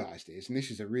I've realised is, and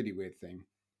this is a really weird thing,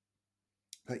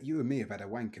 that you and me have had a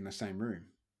wank in the same room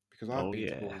because I've Oh been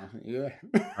to yeah. Bourne. I think, yeah.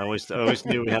 I always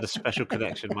knew we had a special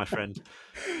connection, my friend.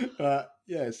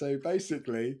 Yeah. So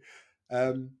basically,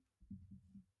 um,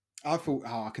 I thought,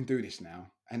 oh, I can do this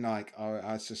now. And like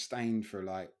I sustained for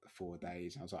like 4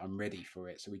 days. I was like, I'm ready for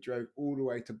it. So we drove all the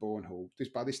way to Bourne Hall.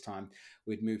 Just by this time,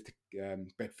 we'd moved to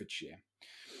Bedfordshire.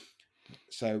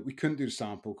 So we couldn't do the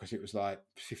sample because it was like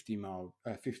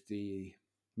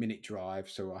 50-minute drive.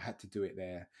 So I had to do it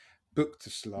there. Booked a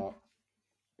slot.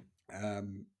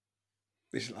 Um,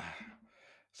 this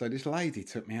so this lady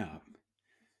took me up,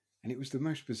 and it was the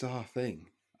most bizarre thing.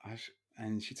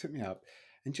 And she took me up,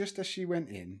 and just as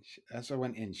as I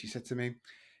went in, she said to me,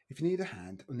 "If you need a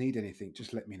hand or need anything,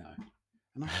 just let me know."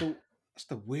 And I thought that's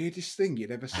the weirdest thing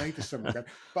you'd ever say to someone.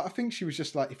 But I think she was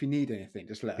just like, "If you need anything,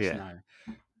 just let us Yeah. know."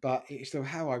 But it's still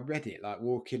how I read it, like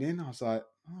walking in, I was like,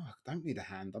 "Oh, I don't need a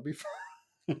hand. I'll be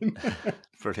fine."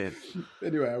 Brilliant.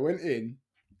 Anyway, I went in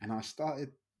and I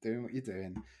started doing what you're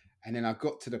doing, and then I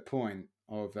got to the point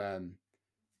of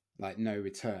like no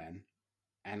return,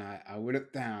 and I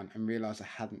looked down and realised I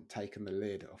hadn't taken the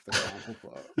lid off the sample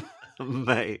pot.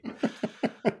 Mate.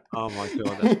 Oh my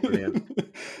god, that's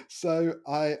brilliant. So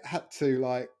I had to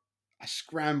I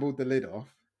scrambled the lid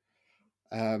off.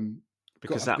 Got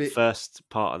Because a that bit first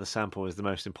part of the sample is the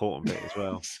most important bit as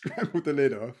well. scrambled the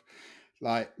lid off,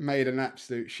 like made an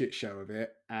absolute shit show of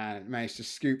it, and managed to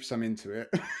scoop some into it.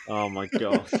 Oh my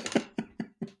god.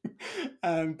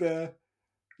 And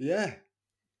yeah,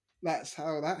 that's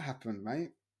how that happened,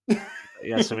 mate.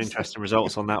 You had some So, interesting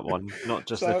results on that one, not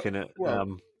just so, looking at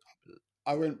well,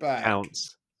 I went back.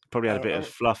 counts. Probably had a bit I, of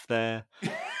fluff there.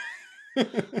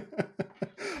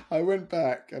 I went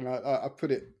back and I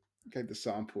put it, gave the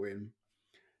sample in,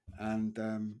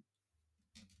 and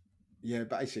yeah,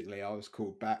 basically I was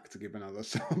called back to give another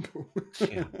sample.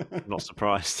 Yeah, I'm not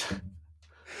surprised.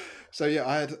 So yeah,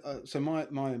 I had so my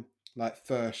like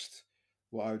first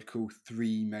what I would call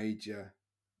three major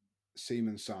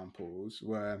semen samples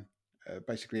were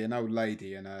basically an old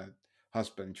lady and her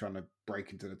husband trying to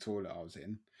break into the toilet I was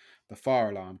in, the fire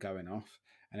alarm going off,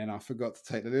 and then I forgot to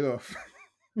take the lid off.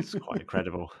 It's quite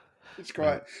incredible. it's Uh,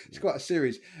 quite it's quite a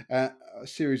series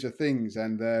of things,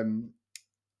 and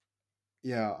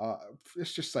yeah,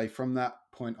 let's just say from that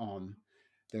point on,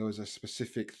 there was a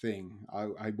specific thing.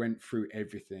 I went through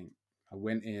everything. I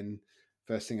went in.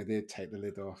 First thing I did, take the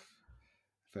lid off.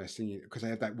 First thing, because I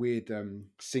have that weird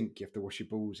sink you have to wash your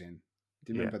balls in.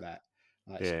 Do you yeah, remember that?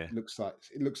 yeah. It looks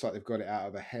like they've got it out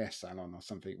of a hair salon or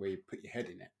something where you put your head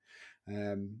in it.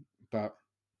 But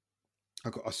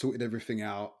I sorted everything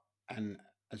out, and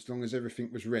as long as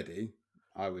everything was ready,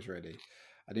 I was ready.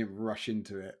 I didn't rush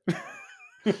into it.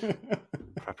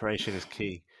 Preparation is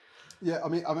key. Yeah,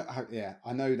 yeah,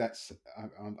 I know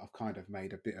I've kind of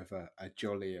made a bit of a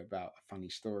jolly about funny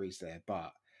stories there,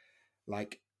 but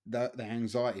like the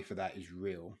anxiety for that is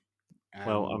real,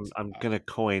 Well, and I'm gonna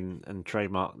coin and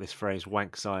trademark this phrase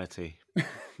 "wanxiety."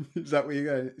 is that what you're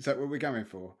going? Is that what we're going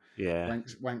for? Yeah,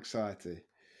 Wanxiety,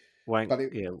 wank. but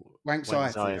it Yeah,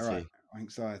 wanxiety. All right,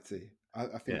 wanxiety. wanxiety.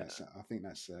 Yeah, I think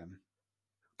that's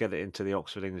get it into the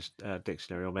Oxford English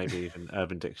Dictionary, or maybe even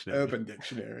Urban Dictionary. Urban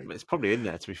Dictionary. It's probably in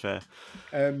there, to be fair.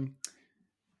 Um,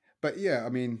 but yeah, I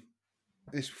mean,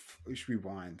 let's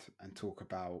rewind and talk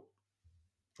about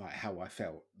like how I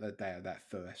felt the day of that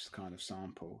first kind of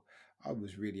sample. I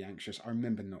was really anxious. I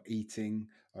remember not eating.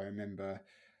 I remember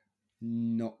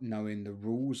not knowing the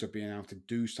rules of being able to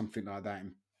do something like that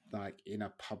in a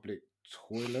public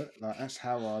toilet. Like that's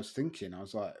how I was thinking. I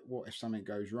was like, what if something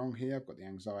goes wrong here? I've got the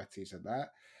anxieties of that.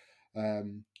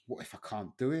 What if I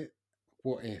can't do it?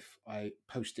 What if I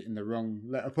post it in the wrong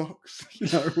letterbox?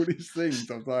 All these things.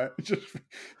 I was like, just For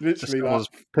literally like someone's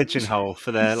pigeonhole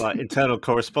for their like internal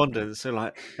correspondence, so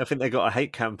like I think they got a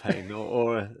hate campaign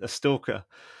or a stalker.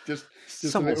 just just a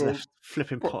Someone's little left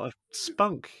flipping pot of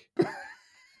spunk.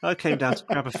 I came down to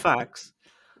grab a fax.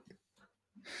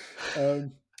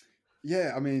 um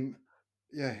yeah, I mean,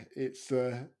 yeah, it's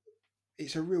a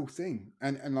real thing.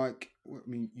 And like I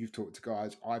mean, you've talked to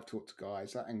guys, I've talked to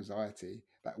guys, that anxiety,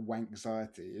 that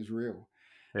wanxiety is real.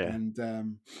 Yeah,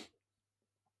 And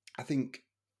I think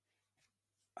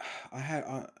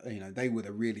they were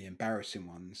the really embarrassing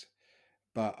ones,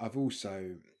 but I've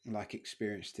also like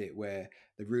experienced it where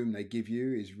the room they give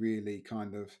you is really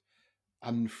kind of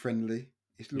unfriendly.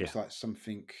 It yeah, looks like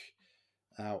something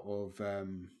out of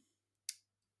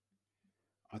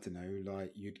I don't know,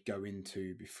 like you'd go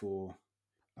into before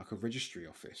like a registry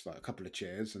office, like a couple of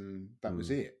chairs, and that was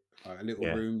mm, it. Like a little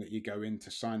yeah. room that you go in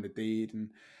to sign the deed, and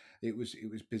it was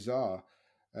bizarre.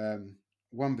 Um,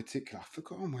 One particular, I've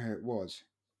forgotten where it was.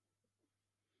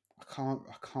 I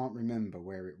can't remember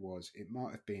where it was. It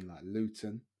might have been like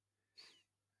Luton.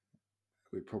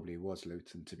 It probably was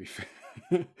Luton, to be fair.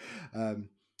 um,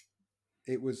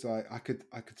 it was like I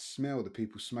could smell the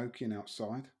people smoking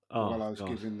outside while Oh I was god,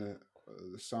 giving the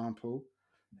sample.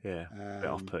 yeah. Bit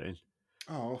Um, off-putting.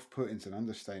 oh, off-putting's an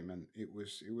understatement. It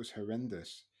was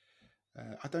horrendous.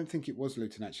 I don't think it was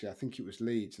Luton actually. I think it was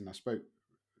Leeds, and I spoke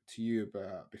to you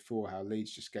about before how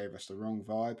Leeds just gave us the wrong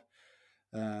vibe,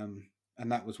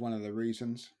 and that was one of the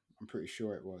reasons. I'm pretty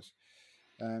sure it was.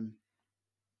 Um,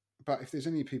 but if there's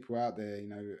any people out there,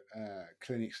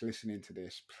 clinics listening to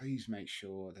this, please make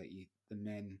sure that the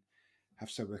men have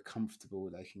somewhere comfortable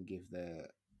they can give their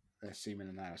semen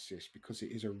analysis, because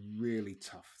it is a really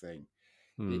tough thing.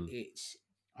 Hmm. It's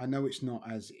I know it's not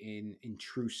as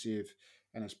intrusive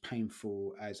and as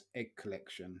painful as egg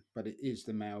collection, but it is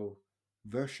the male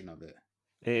version of it.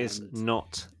 It is And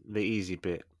not the easy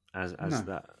bit, as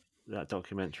no, that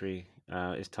documentary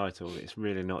is titled. It's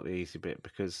really not the easy bit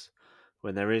because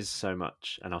when there is so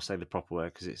much, and I'll say the proper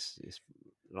word because it's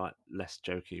like less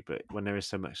jokey, but when there is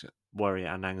so much worry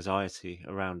and anxiety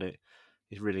around it,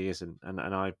 it really isn't. And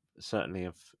I certainly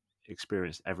have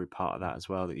experienced every part of that as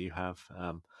well that you have.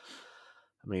 I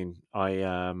mean,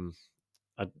 I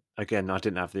again, I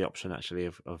didn't have the option actually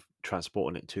of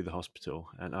transporting it to the hospital,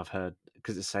 and I've heard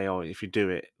because they say, oh, if you do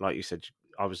it, like you said,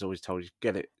 I was always told you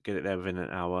get it there within an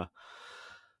hour,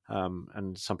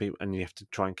 and some people and you have to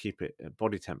try and keep it at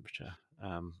body temperature,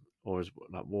 or as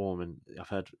like warm. And I've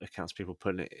heard accounts of people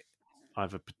putting it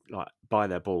either like by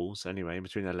their balls anyway, in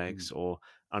between their mm, legs, or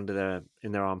under their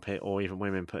in their armpit, or even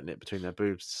women putting it between their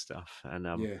boobs and stuff. And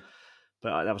yeah,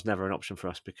 but that was never an option for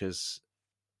us because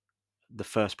the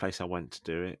first place I went to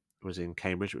do it was in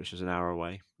Cambridge, which was an hour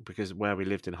away, because where we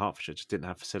lived in Hertfordshire just didn't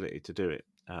have facility to do it.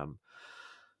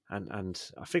 And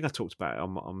I think I talked about it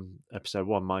on episode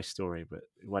one, my story, but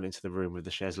we went into the room with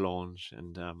the chaise lounge,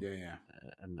 yeah, yeah.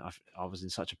 and I was in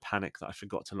such a panic that I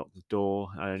forgot to lock the door.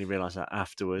 I only realised that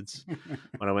afterwards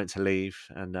when I went to leave,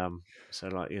 and so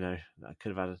like I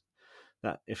could have had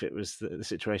that if it was the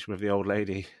situation with the old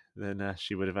lady, then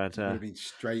she would have had Would have been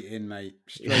straight in, mate.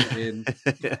 yeah. Straight in.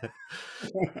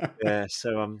 Yeah,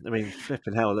 so I mean,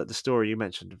 flipping hell, that the story you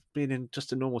mentioned of being in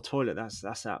just a normal toilet,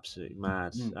 that's absolutely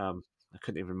mad. Mm. I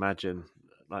couldn't even imagine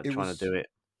like It trying to do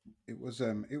was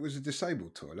it. it was a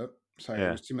disabled toilet, so it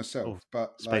Yeah. was to Oh, myself,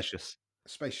 but like spacious.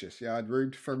 spacious. Yeah, I'd room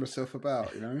to throw myself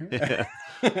about, Yeah.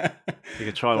 You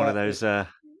could try one of but those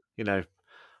you know,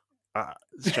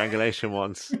 strangulation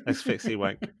ones, asphyxie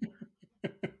wank.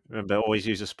 Remember, always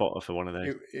use a spotter for one of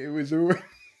those. It was always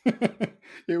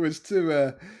it was too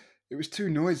it was too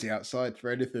noisy outside for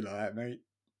anything like that, mate.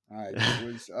 Like it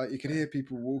was, you could hear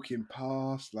people walking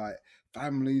past, like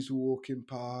families were walking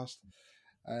past.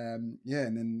 Yeah,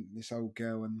 and then this old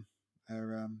girl and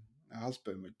her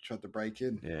husband would try to break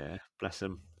in. Yeah, bless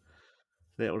them.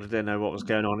 Little did they know what was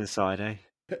going on inside, eh?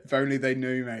 If only they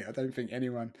knew, mate. I don't think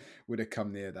anyone would have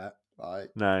come near that.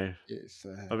 Like No. it's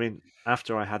I mean,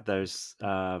 after I had those,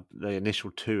 the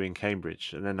initial two in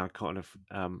Cambridge, and then I kind of,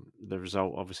 the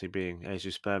result obviously being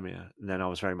azoospermia, and then I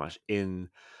was very much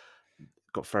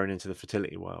got thrown into the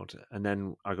fertility world, and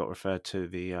then I got referred to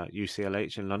the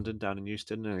UCLH in London, down in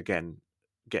Euston, and again,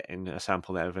 getting a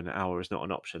sample there within an hour is not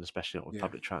an option, especially not with yeah,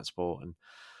 public transport, and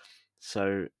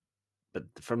so. But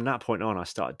from that point on, I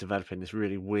started developing this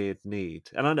really weird need,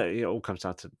 and I know it all comes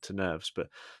down to nerves. But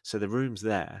so the rooms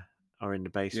there are in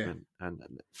the yeah, basement, and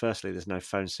firstly, there's no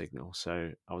phone signal,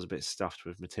 so I was a bit stuffed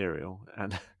with material,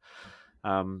 and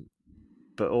um,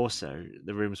 but also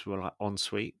the rooms were like en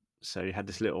suite. So you had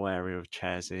this little area of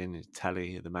chairs in,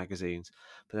 telly, the magazines,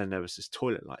 but then there was this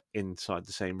toilet like inside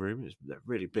the same room. It was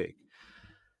really big.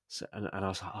 So and I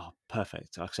was like, oh,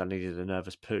 perfect, because I needed a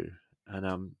nervous poo.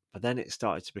 And but then it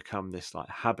started to become this like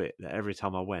habit that every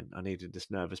time I went, I needed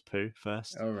this nervous poo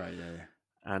first. all right, yeah,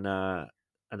 yeah, And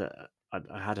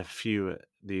I had a few at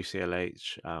the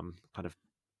UCLH, kind of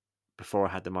before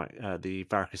I had the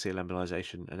varicocele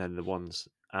embolization, and then the ones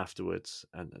afterwards,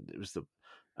 and it was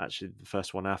actually the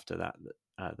first one after that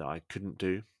that I couldn't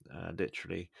do,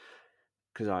 literally,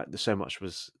 because I there's so much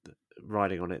was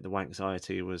riding on it. The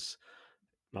anxiety was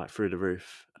like through the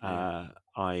roof. yeah,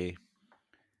 I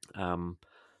um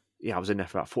yeah, I was in there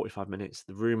for about 45 minutes.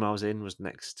 The room I was in was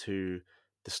next to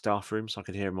the staff room, so I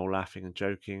could hear them all laughing and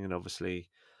joking, and obviously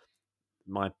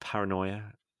my paranoia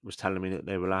was telling me that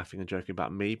they were laughing and joking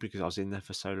about me because I was in there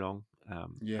for so long,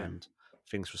 yeah, and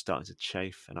things were starting to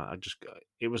chafe, and I just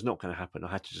it was not going to happen.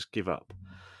 I had to just give up,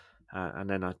 and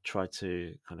then I tried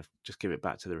to kind of just give it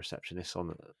back to the receptionist on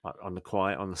the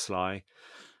quiet, on the sly,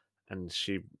 and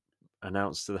she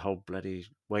announced to the whole bloody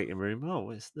waiting room,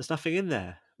 "Oh, there's nothing in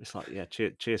there." It's like, yeah,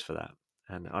 cheers for that,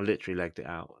 and I literally legged it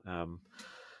out.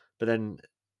 But then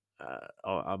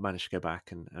I managed to go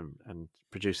back and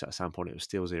produce that sample, and it was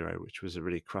still zero, which was a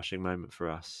really crushing moment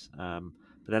for us.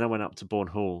 But then I went up to Bourne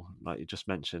Hall, like you just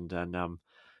mentioned, and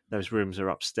those rooms are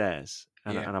upstairs,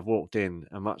 yeah. and I've walked in,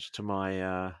 and much to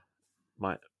my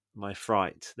my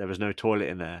fright, there was no toilet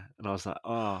in there, and I was like,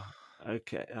 oh,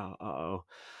 okay, oh.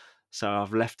 So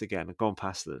I've left again. I've gone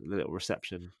past the little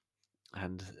reception,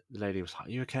 and the lady was like,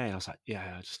 "Are you okay?" And I was like,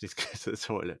 "Yeah, I just need to go to the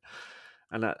toilet."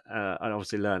 And I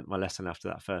obviously learned my lesson after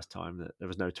that first time that there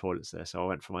was no toilets there, so I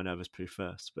went for my nervous poo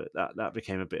first. But that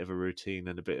became a bit of a routine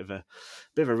and a bit of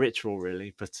a ritual,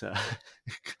 really. But Hey,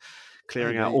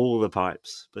 clearing out mate. all the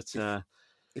pipes. But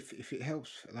If if it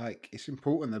helps, like it's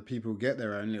important that people get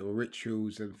their own little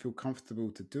rituals and feel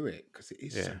comfortable to do it because it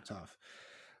is so yeah, tough.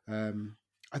 Um,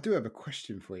 I do have a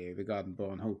question for you regarding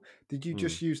Barn Hall. Did you mm.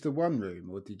 just use the one room,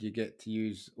 or did you get to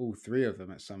use all three of them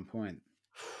at some point?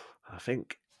 I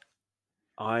think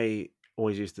I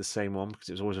always used the same one because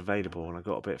it was always available, and I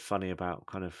got a bit funny about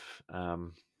kind of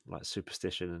like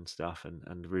superstition and stuff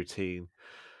and routine.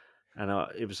 And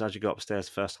it was as you go upstairs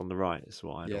first on the right. Is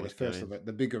what I'd Yeah, the always go first in. of it,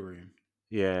 the bigger room.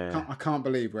 Yeah. I can't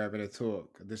believe we're having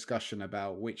a discussion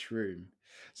about which room.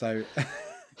 So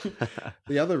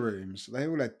the other rooms, they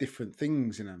all had different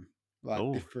things in them, like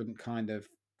Oh, different kind of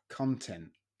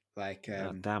content. Like,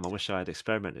 damn! I wish I had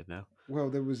experimented now. well,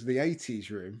 there was the 80s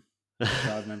room, which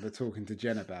I remember talking to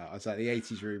Jen about. I was like, the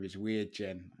 80s room is weird,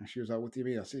 Jen. And she was like, what do you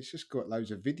mean? I said, it's just got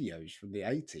loads of videos from the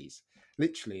 80s.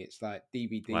 Literally, it's like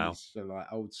Wow. DVDs for like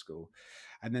old school.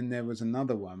 And then there was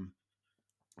another one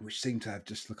which seemed to have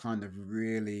just the kind of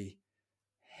really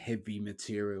heavy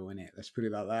material in it. Let's put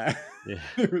it like that. Yeah.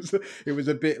 It was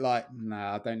a bit like,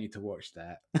 nah, I don't need to watch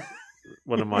that.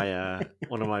 One of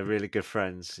my really good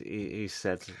friends, he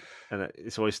said, and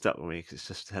it's always stuck with me because it's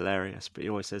just hilarious. But he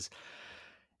always says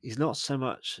he's not so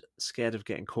much scared of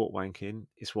getting caught wanking;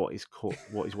 it's what he's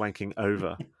wanking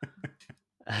over.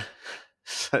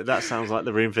 So that sounds like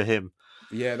the room for him.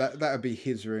 Yeah, that would be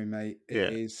his room, mate. It Yeah.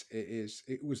 is. It is.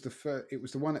 It was the first. It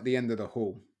was the one at the end of the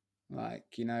hall. Like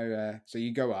so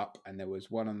you go up, and there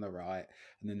was one on the right,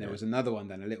 and then there Yeah. was another one,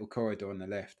 then a little corridor on the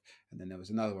left, and then there was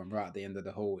another one right at the end of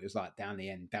the hall. It was like down the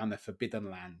end, down the forbidden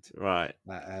land. Right.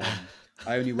 Like,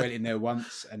 I only went in there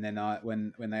once, and then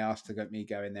when they asked to get me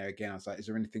go in there again, I was like, "Is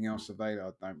there anything else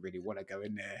available? I don't really want to go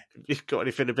in there. You've got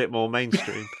anything a bit more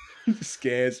mainstream? It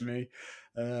scares me."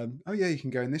 Oh yeah, you can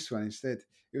go in this one instead.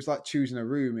 It was like choosing a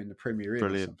room in the Premier Inn or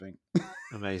Brilliant, something.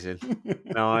 amazing.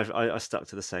 No, I stuck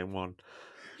to the same one,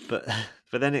 but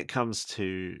but then it comes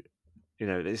to,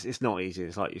 it's not easy.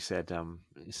 It's like you said,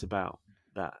 it's about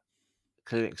that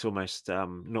clinic's almost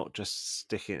not just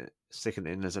sticking it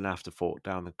in as an afterthought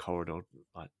down the corridor,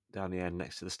 like down the end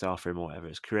next to the staff room or whatever.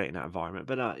 It's creating that environment.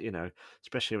 But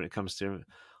especially when it comes to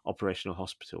operational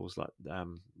hospitals, like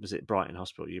was it Brighton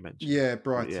Hospital you mentioned? Yeah,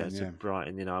 Well, yeah, Brighton. so Yeah,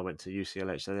 Brighton. I went to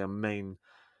UCLH, so they are main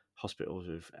hospitals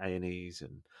with A&Es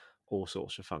and all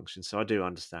sorts of functions. So I do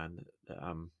understand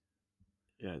that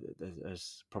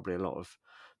there's probably a lot of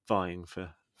vying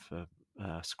for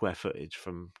square footage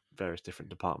from various different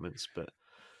departments, but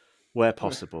where well,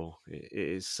 possible, it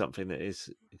is something that is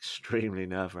extremely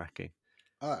nerve wracking.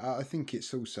 I think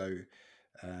it's also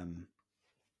um,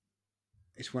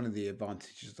 it's one of the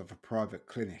advantages of a private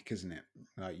clinic, isn't it?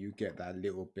 Like you get that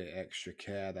little bit extra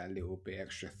care, that little bit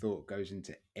extra thought goes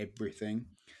into everything.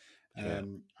 Yeah.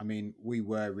 I mean, we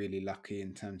were really lucky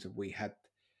in terms of we had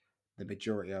the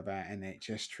majority of our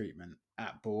NHS treatment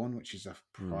at Bourne, which is a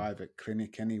Mm, private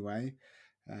clinic anyway.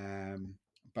 Um,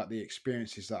 but the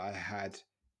experiences that I had,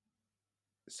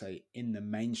 say, in the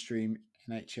mainstream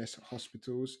NHS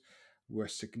hospitals were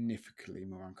significantly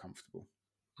more uncomfortable.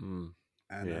 mm,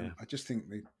 And yeah. I just think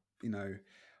that, you know,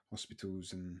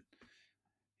 hospitals and,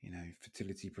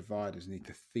 fertility providers need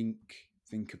to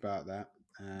think about that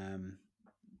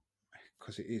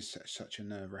because it is such a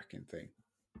nerve wracking thing.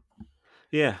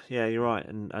 Yeah, yeah, you're right,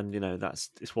 and that's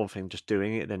it's one thing just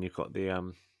doing it. Then you've got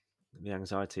the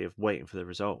anxiety of waiting for the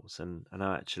results, and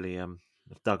I actually have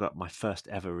dug up my first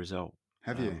ever result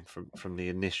Have you? from the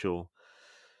initial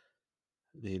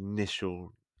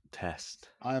test.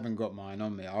 I haven't got mine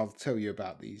on me. I'll tell you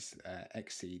about these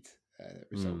Exceed Mm,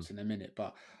 results in a minute,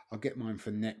 but I'll get mine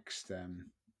for next.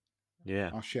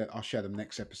 yeah, I'll share them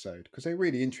next episode because they're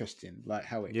really interesting, like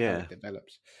how it yeah.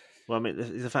 develops. Well, I mean,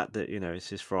 the fact that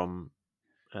this is from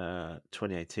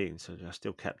 2018, so I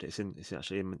still kept it. It's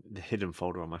actually in the hidden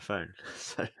folder on my phone.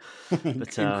 So, but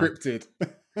Encrypted.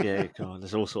 yeah, God,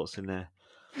 there's all sorts in there.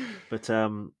 But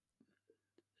so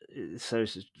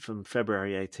it's from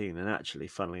February 18, and actually,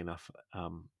 funnily enough, I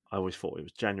always thought it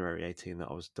was January 18 that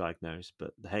I was diagnosed.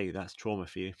 But hey, that's trauma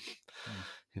for you, Mm.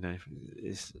 you know.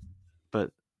 It's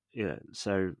but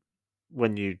so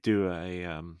when you do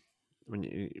when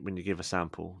you give a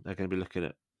sample, they're going to be looking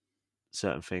at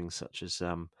certain things such as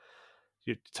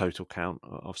your total count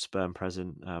of sperm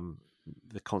present,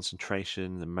 the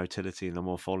concentration, the motility, and the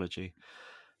morphology.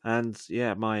 And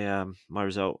yeah, my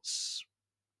results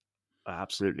are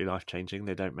absolutely life changing.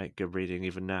 They don't make good reading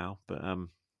even now. But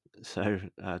so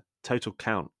total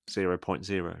count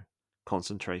 0.0,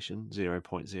 concentration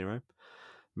 0.0,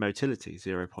 motility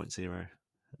 0.0.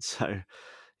 So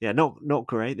yeah, not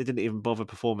great. They didn't even bother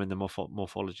performing the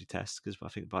morphology test because I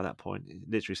think by that point it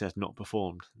literally says not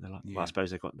performed. They're like, well, I Yeah.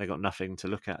 suppose they got nothing to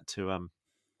look at to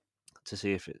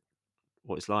see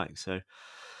what it's like. So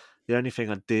the only thing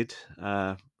I did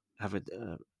have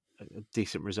a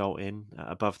decent result in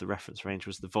above the reference range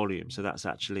was the volume. So that's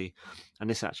actually, and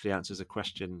this actually answers a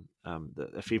question that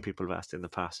a few people have asked in the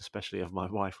past, especially of my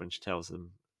wife when she tells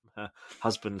them her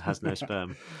husband has no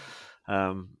sperm.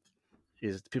 Um,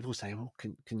 is people say, "Well,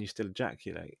 can you still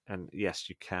ejaculate?" And yes,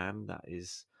 you can. That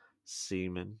is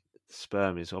semen.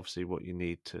 Sperm is obviously what you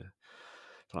need to,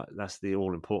 like, that's the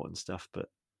all important stuff. But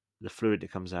the fluid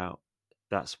that comes out,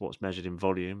 that's what's measured in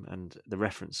volume, and the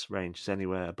reference range is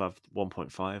anywhere above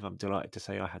 1.5. I'm delighted to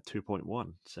say I had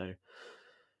 2.1, so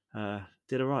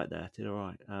did all right there. Did all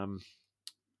right.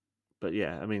 But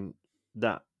yeah, I mean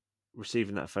that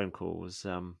receiving that phone call was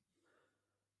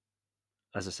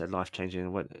as I said, life changing.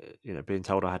 When being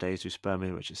told I had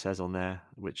azoospermia, which it says on there,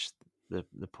 which the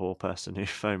poor person who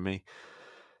phoned me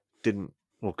didn't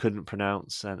or couldn't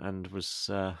pronounce, and was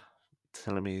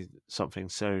telling me something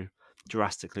so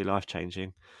drastically life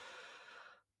changing,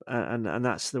 and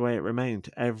that's the way it remained.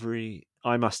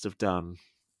 I must have done,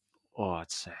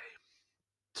 I'd say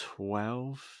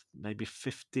 12, maybe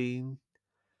 15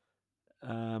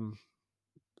 um,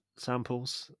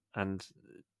 samples, and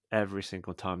every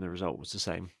single time the result was the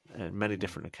same in many Mm.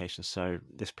 different locations. So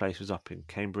this place was up in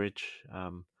Cambridge,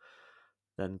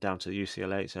 then down to the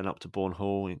UCLH, and up to Bourne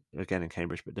Hall, again in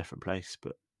Cambridge, but different place.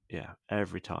 But yeah,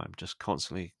 every time, just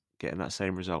constantly getting that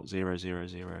same result, 0, 0,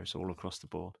 0s all across the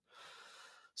board.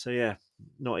 So yeah,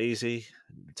 not easy,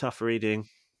 tough reading.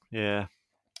 Yeah,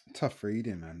 Tough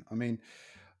reading, man. I mean,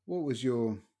 what was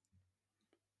your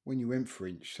when you went for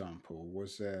each sample?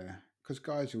 Was there because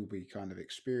guys will be kind of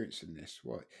experiencing this?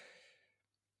 What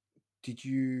did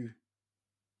you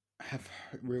have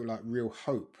real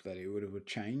hope that it would have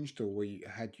changed, or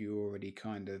had you already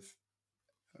kind of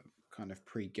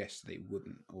pre-guessed that it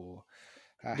wouldn't, or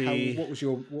how The what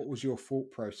was your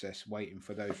thought process waiting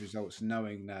for those results,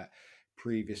 knowing that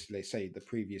previously, say the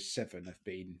previous seven have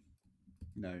been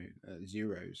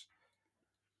zeros?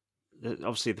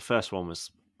 obviously the first one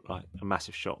was like a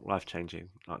massive shock, life changing,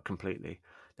 like completely.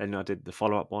 Then I did the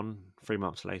follow up one 3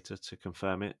 months later to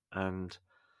confirm it, and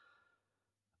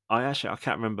I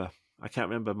can't remember. I can't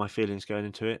remember my feelings going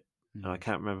into it, and I Mm.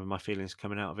 can't remember my feelings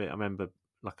coming out of it. I remember,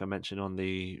 like I mentioned on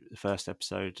the first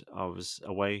episode, I was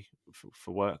away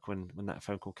for work when that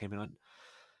phone call came in.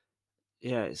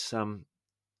 Yeah, it's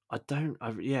I don't.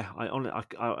 I yeah. I only.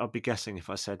 I'd be guessing if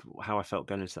I said how I felt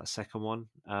going into that second one.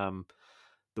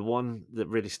 The one that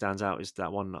really stands out is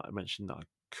that one that I mentioned that I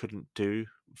couldn't do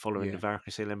following the Yeah.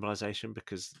 varicocele embolization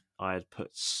because I had put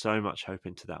so much hope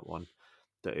into that one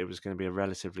that it was going to be a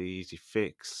relatively easy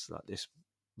fix. Like this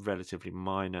relatively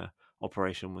minor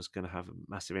operation was going to have a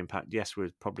massive impact. Yes, we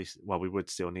would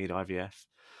still need IVF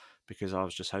because I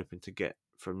was just hoping to get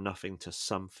from nothing to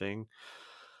something.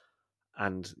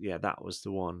 And yeah, that was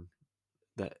the one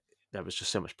that there was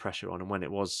just so much pressure on. And when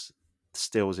it was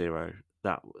still zero,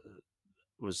 that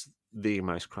was the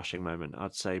most crushing moment.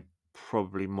 I'd say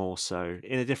probably more so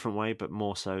in a different way, but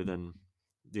more so than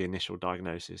the initial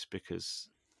diagnosis because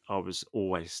I was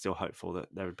always still hopeful that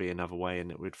there would be another way and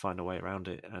that we'd find a way around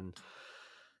it. And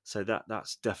so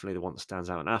that's definitely the one that stands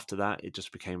out. And after that, it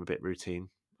just became a bit routine.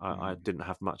 I Mm. didn't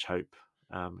have much hope,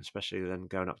 especially then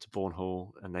going up to Bourne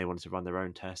Hall and they wanted to run their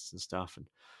own tests and stuff. And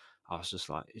I was just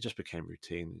like, it just became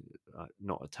routine,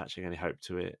 not attaching any hope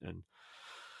to it. And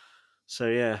so,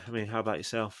 yeah, I mean, how about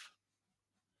yourself?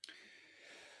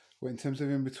 Well, in terms of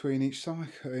in between each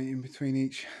cycle, in between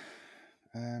each,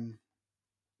 um,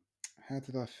 how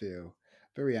did I feel?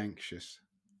 Very anxious,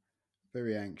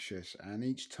 very anxious, and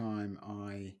each time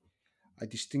I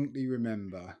distinctly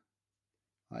remember,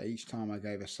 like each time I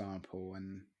gave a sample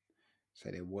and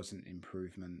said there wasn't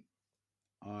improvement,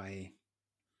 I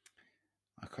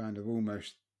I kind of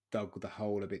almost dug the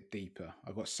hole a bit deeper.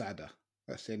 I got sadder.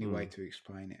 That's the only way Mm, to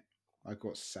explain it. I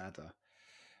got sadder,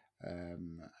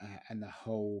 and the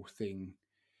whole thing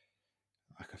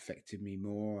like affected me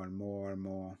more and more and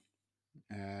more.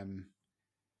 Um,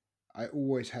 I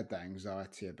always had that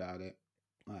anxiety about it,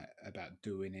 like about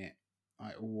doing it.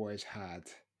 I always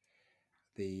had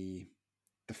the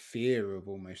the fear of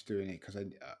almost doing it because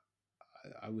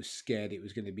I was scared it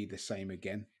was going to be the same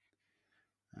again.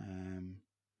 Um,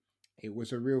 it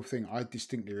was a real thing. I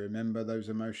distinctly remember those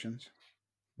emotions.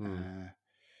 mm, Uh,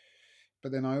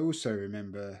 but then I also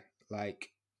remember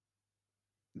like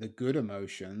the good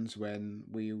emotions when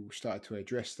we started to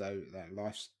address the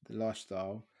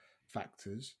lifestyle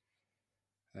factors,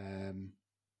 um,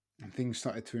 and things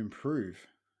started to improve.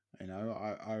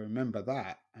 I remember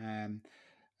that, and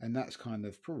that's kind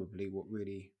of probably what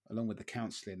really, along with the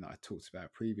counselling that I talked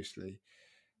about previously,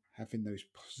 having those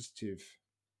positive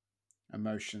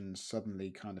emotions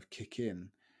suddenly kind of kick in,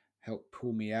 help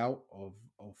pull me out of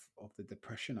the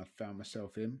depression I found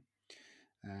myself in.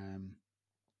 Um,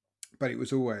 but it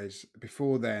was always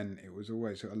before then. It was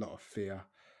always a lot of fear,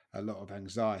 a lot of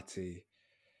anxiety,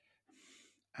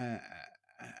 uh,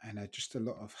 and just a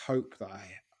lot of hope that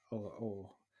or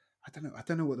I don't know. I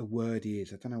don't know what the word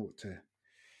is. I don't know what to. I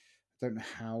don't know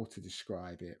how to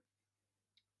describe it.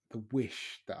 The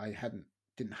wish that I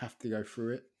didn't have to go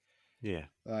through it. yeah,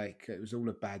 Like it was all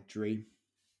a bad dream.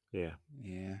 yeah,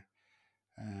 Yeah.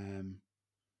 Um,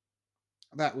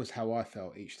 that was how I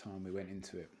felt each time we went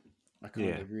into it. I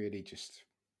kind yeah. of really just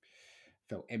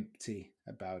felt empty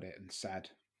about it and sad.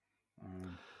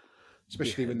 Um,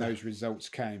 Especially Yeah, when those results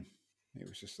came. It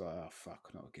was just like, oh fuck,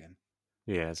 not again.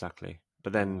 yeah, exactly.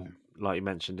 But then, Um, like you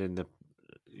mentioned in the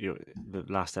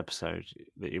last episode,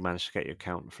 that you managed to get your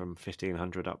count from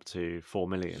 1,500 up to 4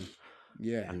 million,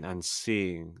 yeah, and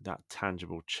seeing that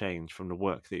tangible change from the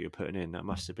work that you're putting in, that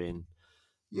must have been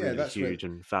yeah. really huge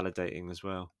and validating as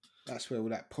well. That's where all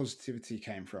that positivity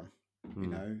came from.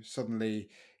 Mm, Suddenly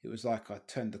it was like I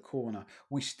turned the corner.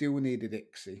 We still needed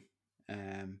ICSI,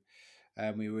 um,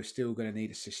 and we were still going to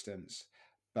need assistance,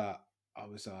 but I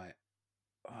was like,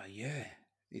 oh yeah,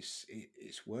 it's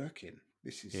working.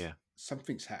 This is yeah,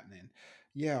 something's happening.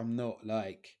 Yeah, I'm not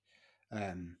like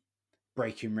um,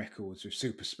 breaking records with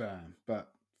super sperm,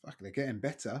 but fuck, they're getting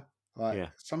better. Like yeah,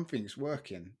 something's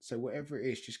working. So whatever it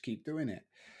is, just keep doing it.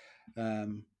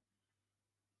 Um,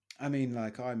 I mean,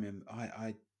 like I remember,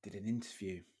 I did an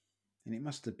interview, and it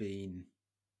must have been,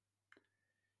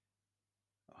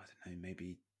 I don't know,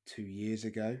 maybe 2 years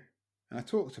ago. And I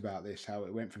talked about this, how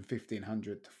it went from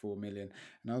 1,500 to 4 million.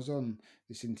 And I was on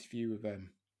this interview with there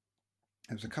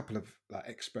was a couple of like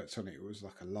experts on it. It was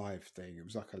like a live thing. It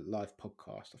was like a live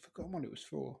podcast. I forgot what it was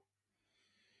for.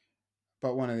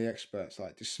 But one of the experts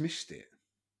like dismissed it,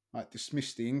 like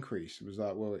dismissed the increase. It was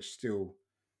like, well, it's still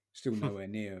nowhere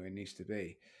near where it needs to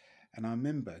be. And I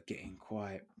remember getting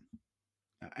quite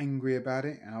angry about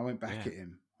it. And I went back Yeah. at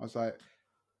him. I was like,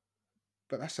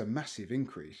 but that's a massive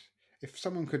increase. If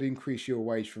someone could increase your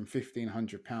wage from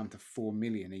 £1,500 to 4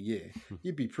 million a year,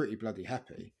 you'd be pretty bloody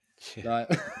happy. Yeah.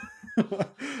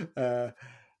 Like,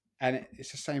 and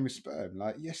it's the same with sperm.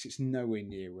 Like, yes, it's nowhere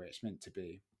near where it's meant to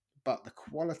be, but the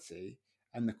quality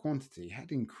and the quantity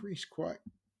had increased quite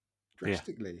Yeah.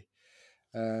 drastically.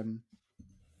 Um,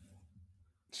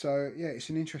 so yeah, it's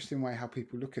an interesting way how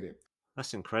people look at it.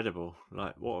 That's incredible.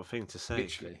 Like, what a thing to say.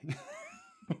 Literally.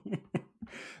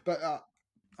 But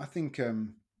I think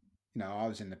I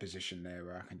was in the position there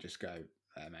where I can just go,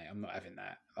 mate, I'm not having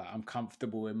that. Like, I'm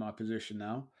comfortable in my position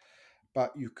now.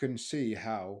 But you can see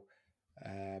how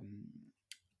um,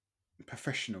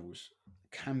 professionals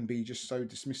can be just so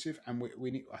dismissive, and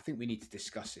I think we need to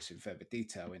discuss this in further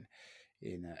detail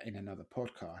in another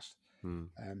podcast. Hmm.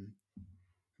 Um,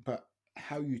 but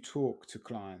how you talk to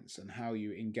clients and how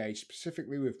you engage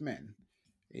specifically with men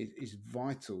is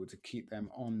vital to keep them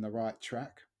on the right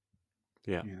track.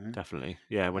 Yeah, You know, definitely.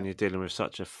 Yeah, when uh, you're dealing with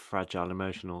such a fragile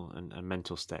emotional and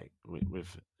mental state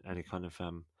with any kind of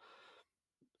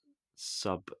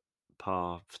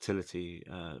subpar fertility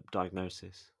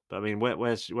diagnosis. But I mean, where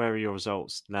are your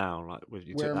results now? Like, with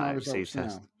you where took are my that XC results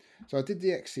test. now? So I did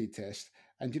the XC test,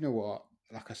 and you know what?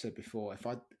 Like I said before, if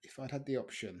I'd had the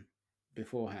option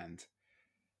beforehand,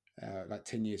 like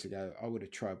 10 years ago, I would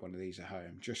have tried one of these at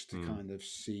home just to Hmm. kind of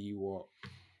see what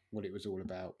it was all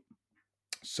about.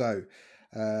 So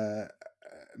uh,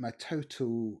 my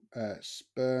total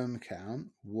sperm count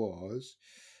was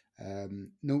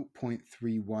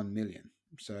 0.31 million,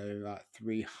 so like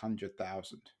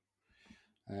 300,000.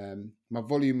 My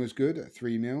volume was good at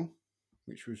 3 mil,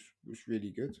 which was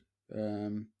really good.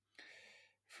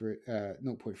 For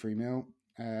 0.3 mil.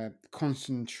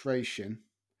 Concentration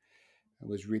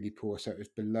was really poor, so it was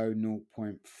below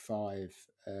 0.5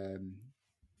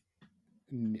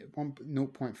 zero point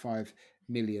 0.5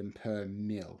 million per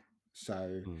mil.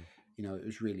 So, Hmm. it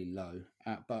was really low.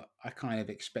 But I kind of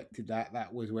expected that.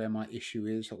 That was where my issue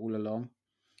is all along.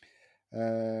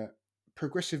 Uh,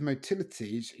 Progressive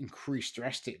motility's increased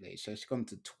drastically, so it's gone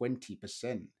to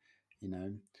 20%. You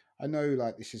know, I know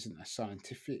like this isn't a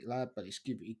scientific lab, but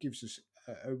it gives us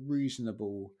a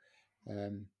reasonable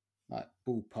um, like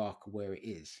ballpark of where it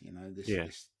is. This Yeah.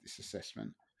 this this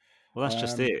assessment. Well, that's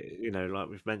just Um, it. Like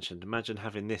we've mentioned, imagine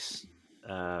having this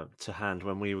to hand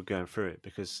when we were going through it,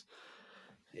 because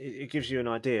it gives you an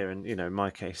idea. And in my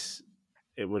case,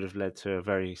 it would have led to a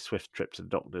very swift trip to the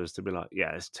doctors to be like,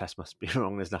 "Yeah, this test must be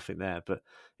wrong. There's nothing there." But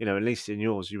at least in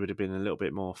yours, you would have been a little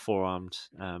bit more forearmed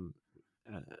and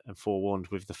forewarned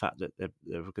with the fact that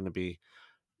there were going to be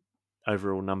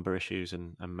overall number issues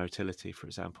and motility, for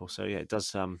example. So yeah, it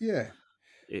does. yeah,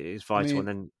 It is I vital, and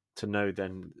mean, then to know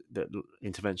then that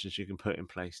interventions you can put in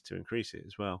place to increase it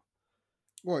as well.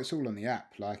 well, it's all on the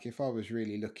app. Like, if I was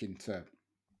really looking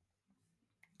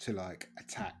to like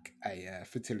attack a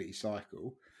fertility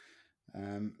cycle,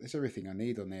 there's everything I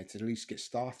need on there to at least get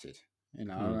started. Hmm.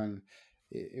 And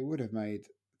it would have made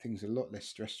things a lot less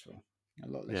stressful. A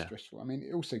lot less Yeah, stressful. I mean,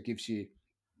 it also gives you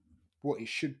what it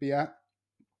should be at.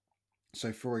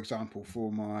 So, for example,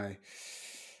 for my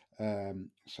sperm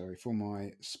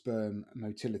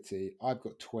motility, I've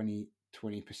got 20%.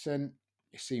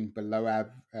 It seemed below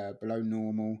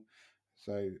normal.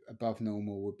 So above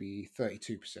normal would be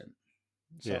 32%.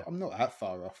 So yeah, I'm not that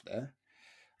far off there.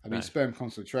 I mean, no, sperm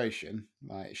concentration,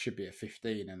 like, it should be at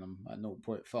 15 and I'm at zero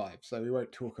point 0.5. So we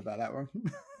won't talk about that one.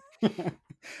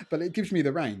 But it gives me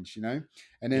the range. And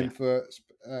then yeah, for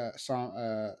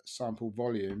sample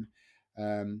volume,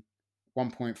 um,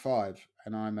 1.5,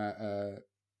 and I'm at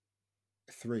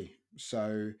 3.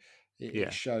 So it yeah,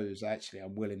 shows actually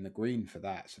I'm well in the green for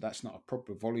that. So that's not a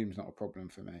problem. Volume's not a problem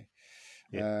for me.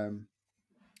 yeah, Um,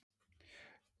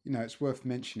 it's worth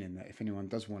mentioning that if anyone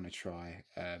does want to try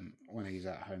one of these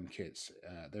at-home kits,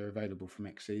 they're available from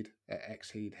Exceed at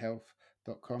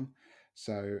exceedhealth.com.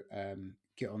 So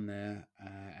get on there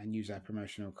and use our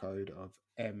promotional code of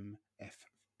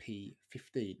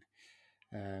MFP15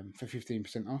 for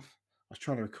 15% off. I was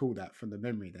trying to recall that from the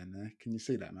memory then there. Can you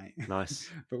see that, mate? nice.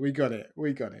 But we got it.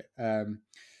 We got it.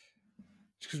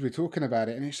 Because we're talking about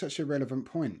it, and it's such a relevant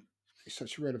point. It's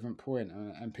such a relevant point,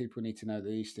 and people need to know that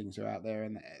these things are out there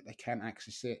and they can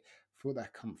access it for their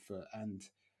comfort. And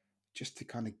just to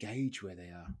kind of gauge where they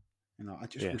are. I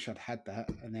just Yeah. wish I'd had that,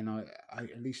 and then I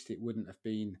at least it wouldn't have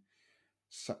been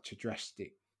such a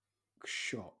drastic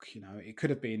shock. It could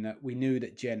have been that we knew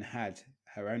that Jen had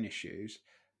her own issues.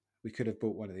 We could have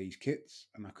bought one of these kits,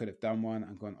 and I could have done one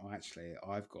and gone, oh, actually,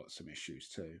 I've got some issues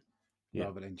too, Yeah.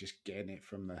 rather than just getting it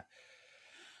from the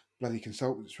bloody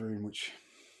consultant's room, which,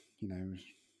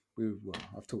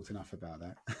 I've talked enough about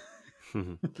that.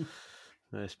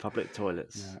 Those public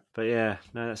toilets. Yeah. But yeah,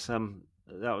 no,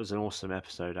 that was an awesome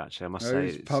episode. Actually, I must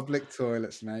say, Those public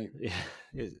toilets, mate.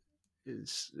 yeah,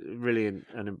 it's really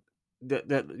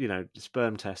that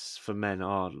sperm tests for men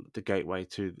are the gateway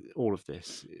to all of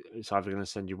this. It's either going to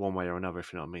send you one way or another,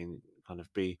 if you know what I mean. Kind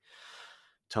of be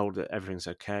told that everything's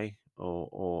okay,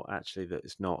 or actually that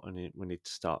it's not, and we need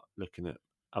to start looking at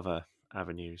other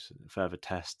avenues, further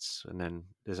tests, and then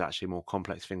there's actually more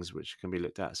complex things which can be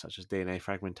looked at, such as DNA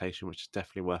fragmentation, which is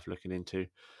definitely worth looking into,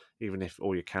 even if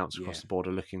all your counts Yeah. across the board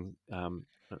are looking kind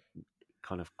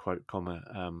of quote comma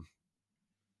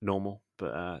normal.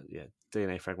 But yeah,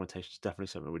 DNA fragmentation is definitely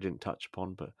something we didn't touch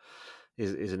upon, but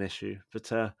is an issue.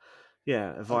 But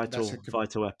yeah, a That's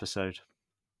vital episode.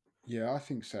 Yeah, I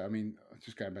think so. I mean,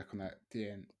 just going back on that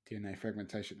DNA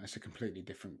fragmentation, that's a completely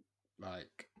different,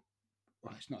 like,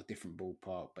 well, it's not a different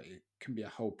ballpark, but it can be a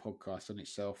whole podcast on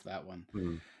itself, that one.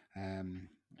 Mm.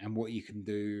 And what you can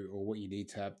do or what you need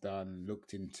to have done,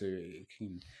 looked into,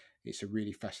 it's a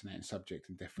really fascinating subject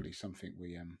and definitely something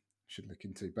we should look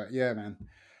into. But yeah, man,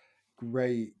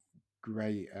 great,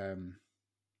 great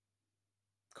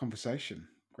conversation.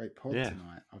 Great pod Yeah,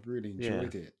 tonight. I've really yeah,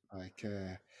 enjoyed it.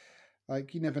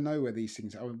 Like you never know where these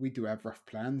things are. We do have rough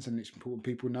plans, and it's important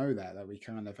people know that we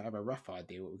kind of have a rough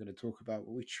idea what we're going to talk about,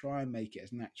 but we try and make it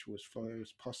as natural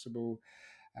as possible.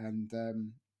 And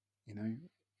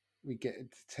we get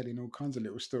into telling all kinds of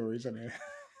little stories, don't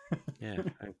we? yeah,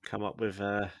 and come up with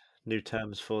new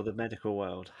terms for the medical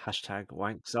world. Hashtag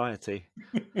wanxiety.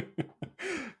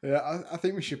 Yeah, I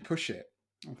think we should push it.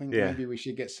 I think Yeah. maybe we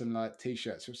should get some like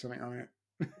t-shirts or something on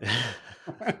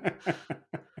I it.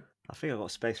 think I've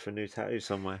got space for a new tattoo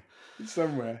somewhere.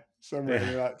 somewhere,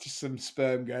 Yeah. like just some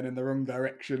sperm going in the wrong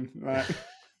direction, right?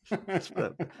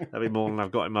 That'd be more than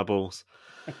I've got in my balls.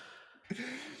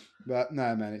 But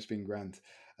no, man, it's been grand.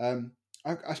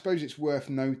 I suppose it's worth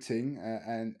noting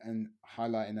and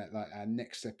highlighting that, like, our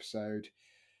next episode,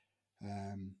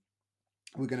 um,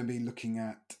 we're going to be looking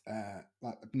at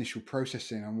like initial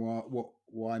processing and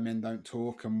why men don't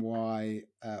talk, and why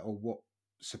or what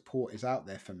support is out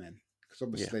there for men. Because Yeah.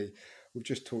 obviously, we've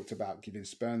just talked about giving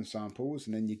sperm samples,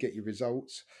 and then you get your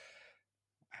results.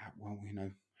 Well,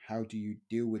 how do you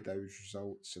deal with those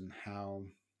results, and how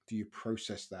do you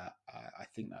process that? I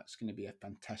think that's going to be a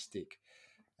fantastic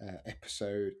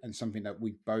episode, and something that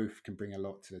we both can bring a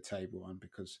lot to the table on,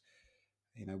 because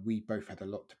we both had a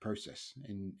lot to process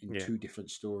in Yeah. two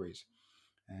different stories.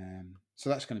 So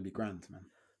that's going to be grand, man.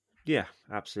 Yeah,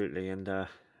 absolutely. And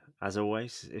as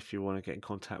always, if you want to get in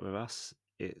contact with us,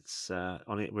 it's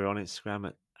on it. We're on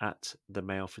Instagram at the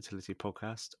Male Fertility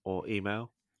Podcast, or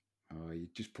email. Oh, you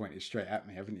just pointed straight at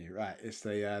me, haven't you? Right. It's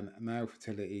the male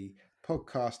fertility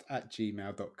podcast at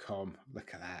gmail.com.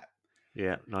 Look at that.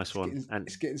 Yeah, nice one. And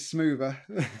It's getting smoother.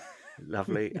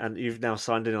 lovely. And you've now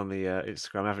signed in on the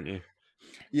Instagram, haven't you?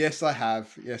 Yes, I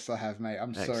have. Yes, I have, mate.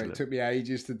 I'm sorry. It Excellent. took me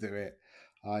ages to do it.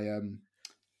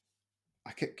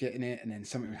 I kept getting it, and then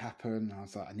something would happen. I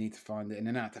was like, I need to find it, and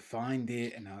then I had to find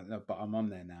it, but I'm on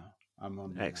there now. I'm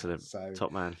on there now. Excellent. So,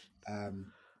 Top man.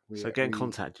 we So get in we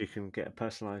contact. You can get a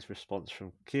personalised response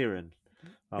from Kieran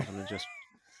rather than just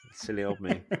silly old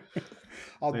me.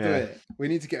 I'll do Yeah. it. We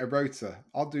need to get a rota.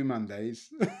 I'll do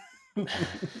Mondays.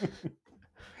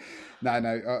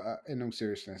 No. In all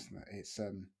seriousness, it's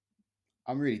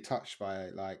I'm really touched by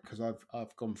it, like, because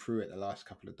I've gone through it the last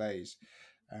couple of days,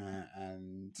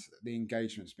 and the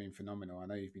engagement's been phenomenal. I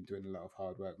know you've been doing a lot of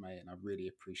hard work, mate, and I really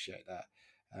appreciate that.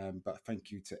 But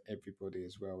thank you to everybody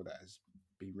as well that has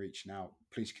been reaching out.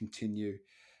 Please continue.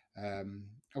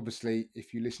 Obviously,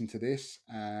 if you listen to this,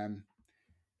 and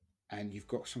you've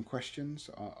got some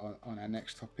questions on our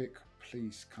next topic,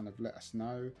 please kind of let us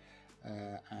know,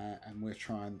 and we'll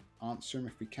try and answer them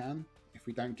if we can. If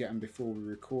we don't get them before we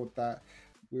record that,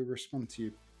 we'll respond to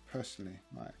you personally,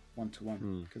 like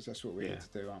one-to-one, because that's what we're here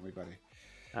to do, aren't we, buddy?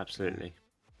 Absolutely.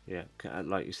 Yeah,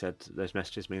 like you said, those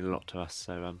messages mean a lot to us.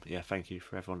 So yeah, thank you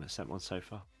for everyone that sent one so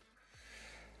far.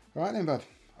 All right then, bud.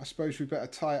 I suppose we better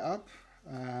tie it up,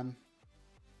 and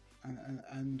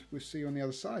we'll see you on the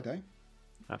other side, eh?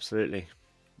 Absolutely.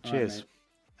 All Cheers. right, mate.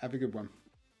 Have a good one.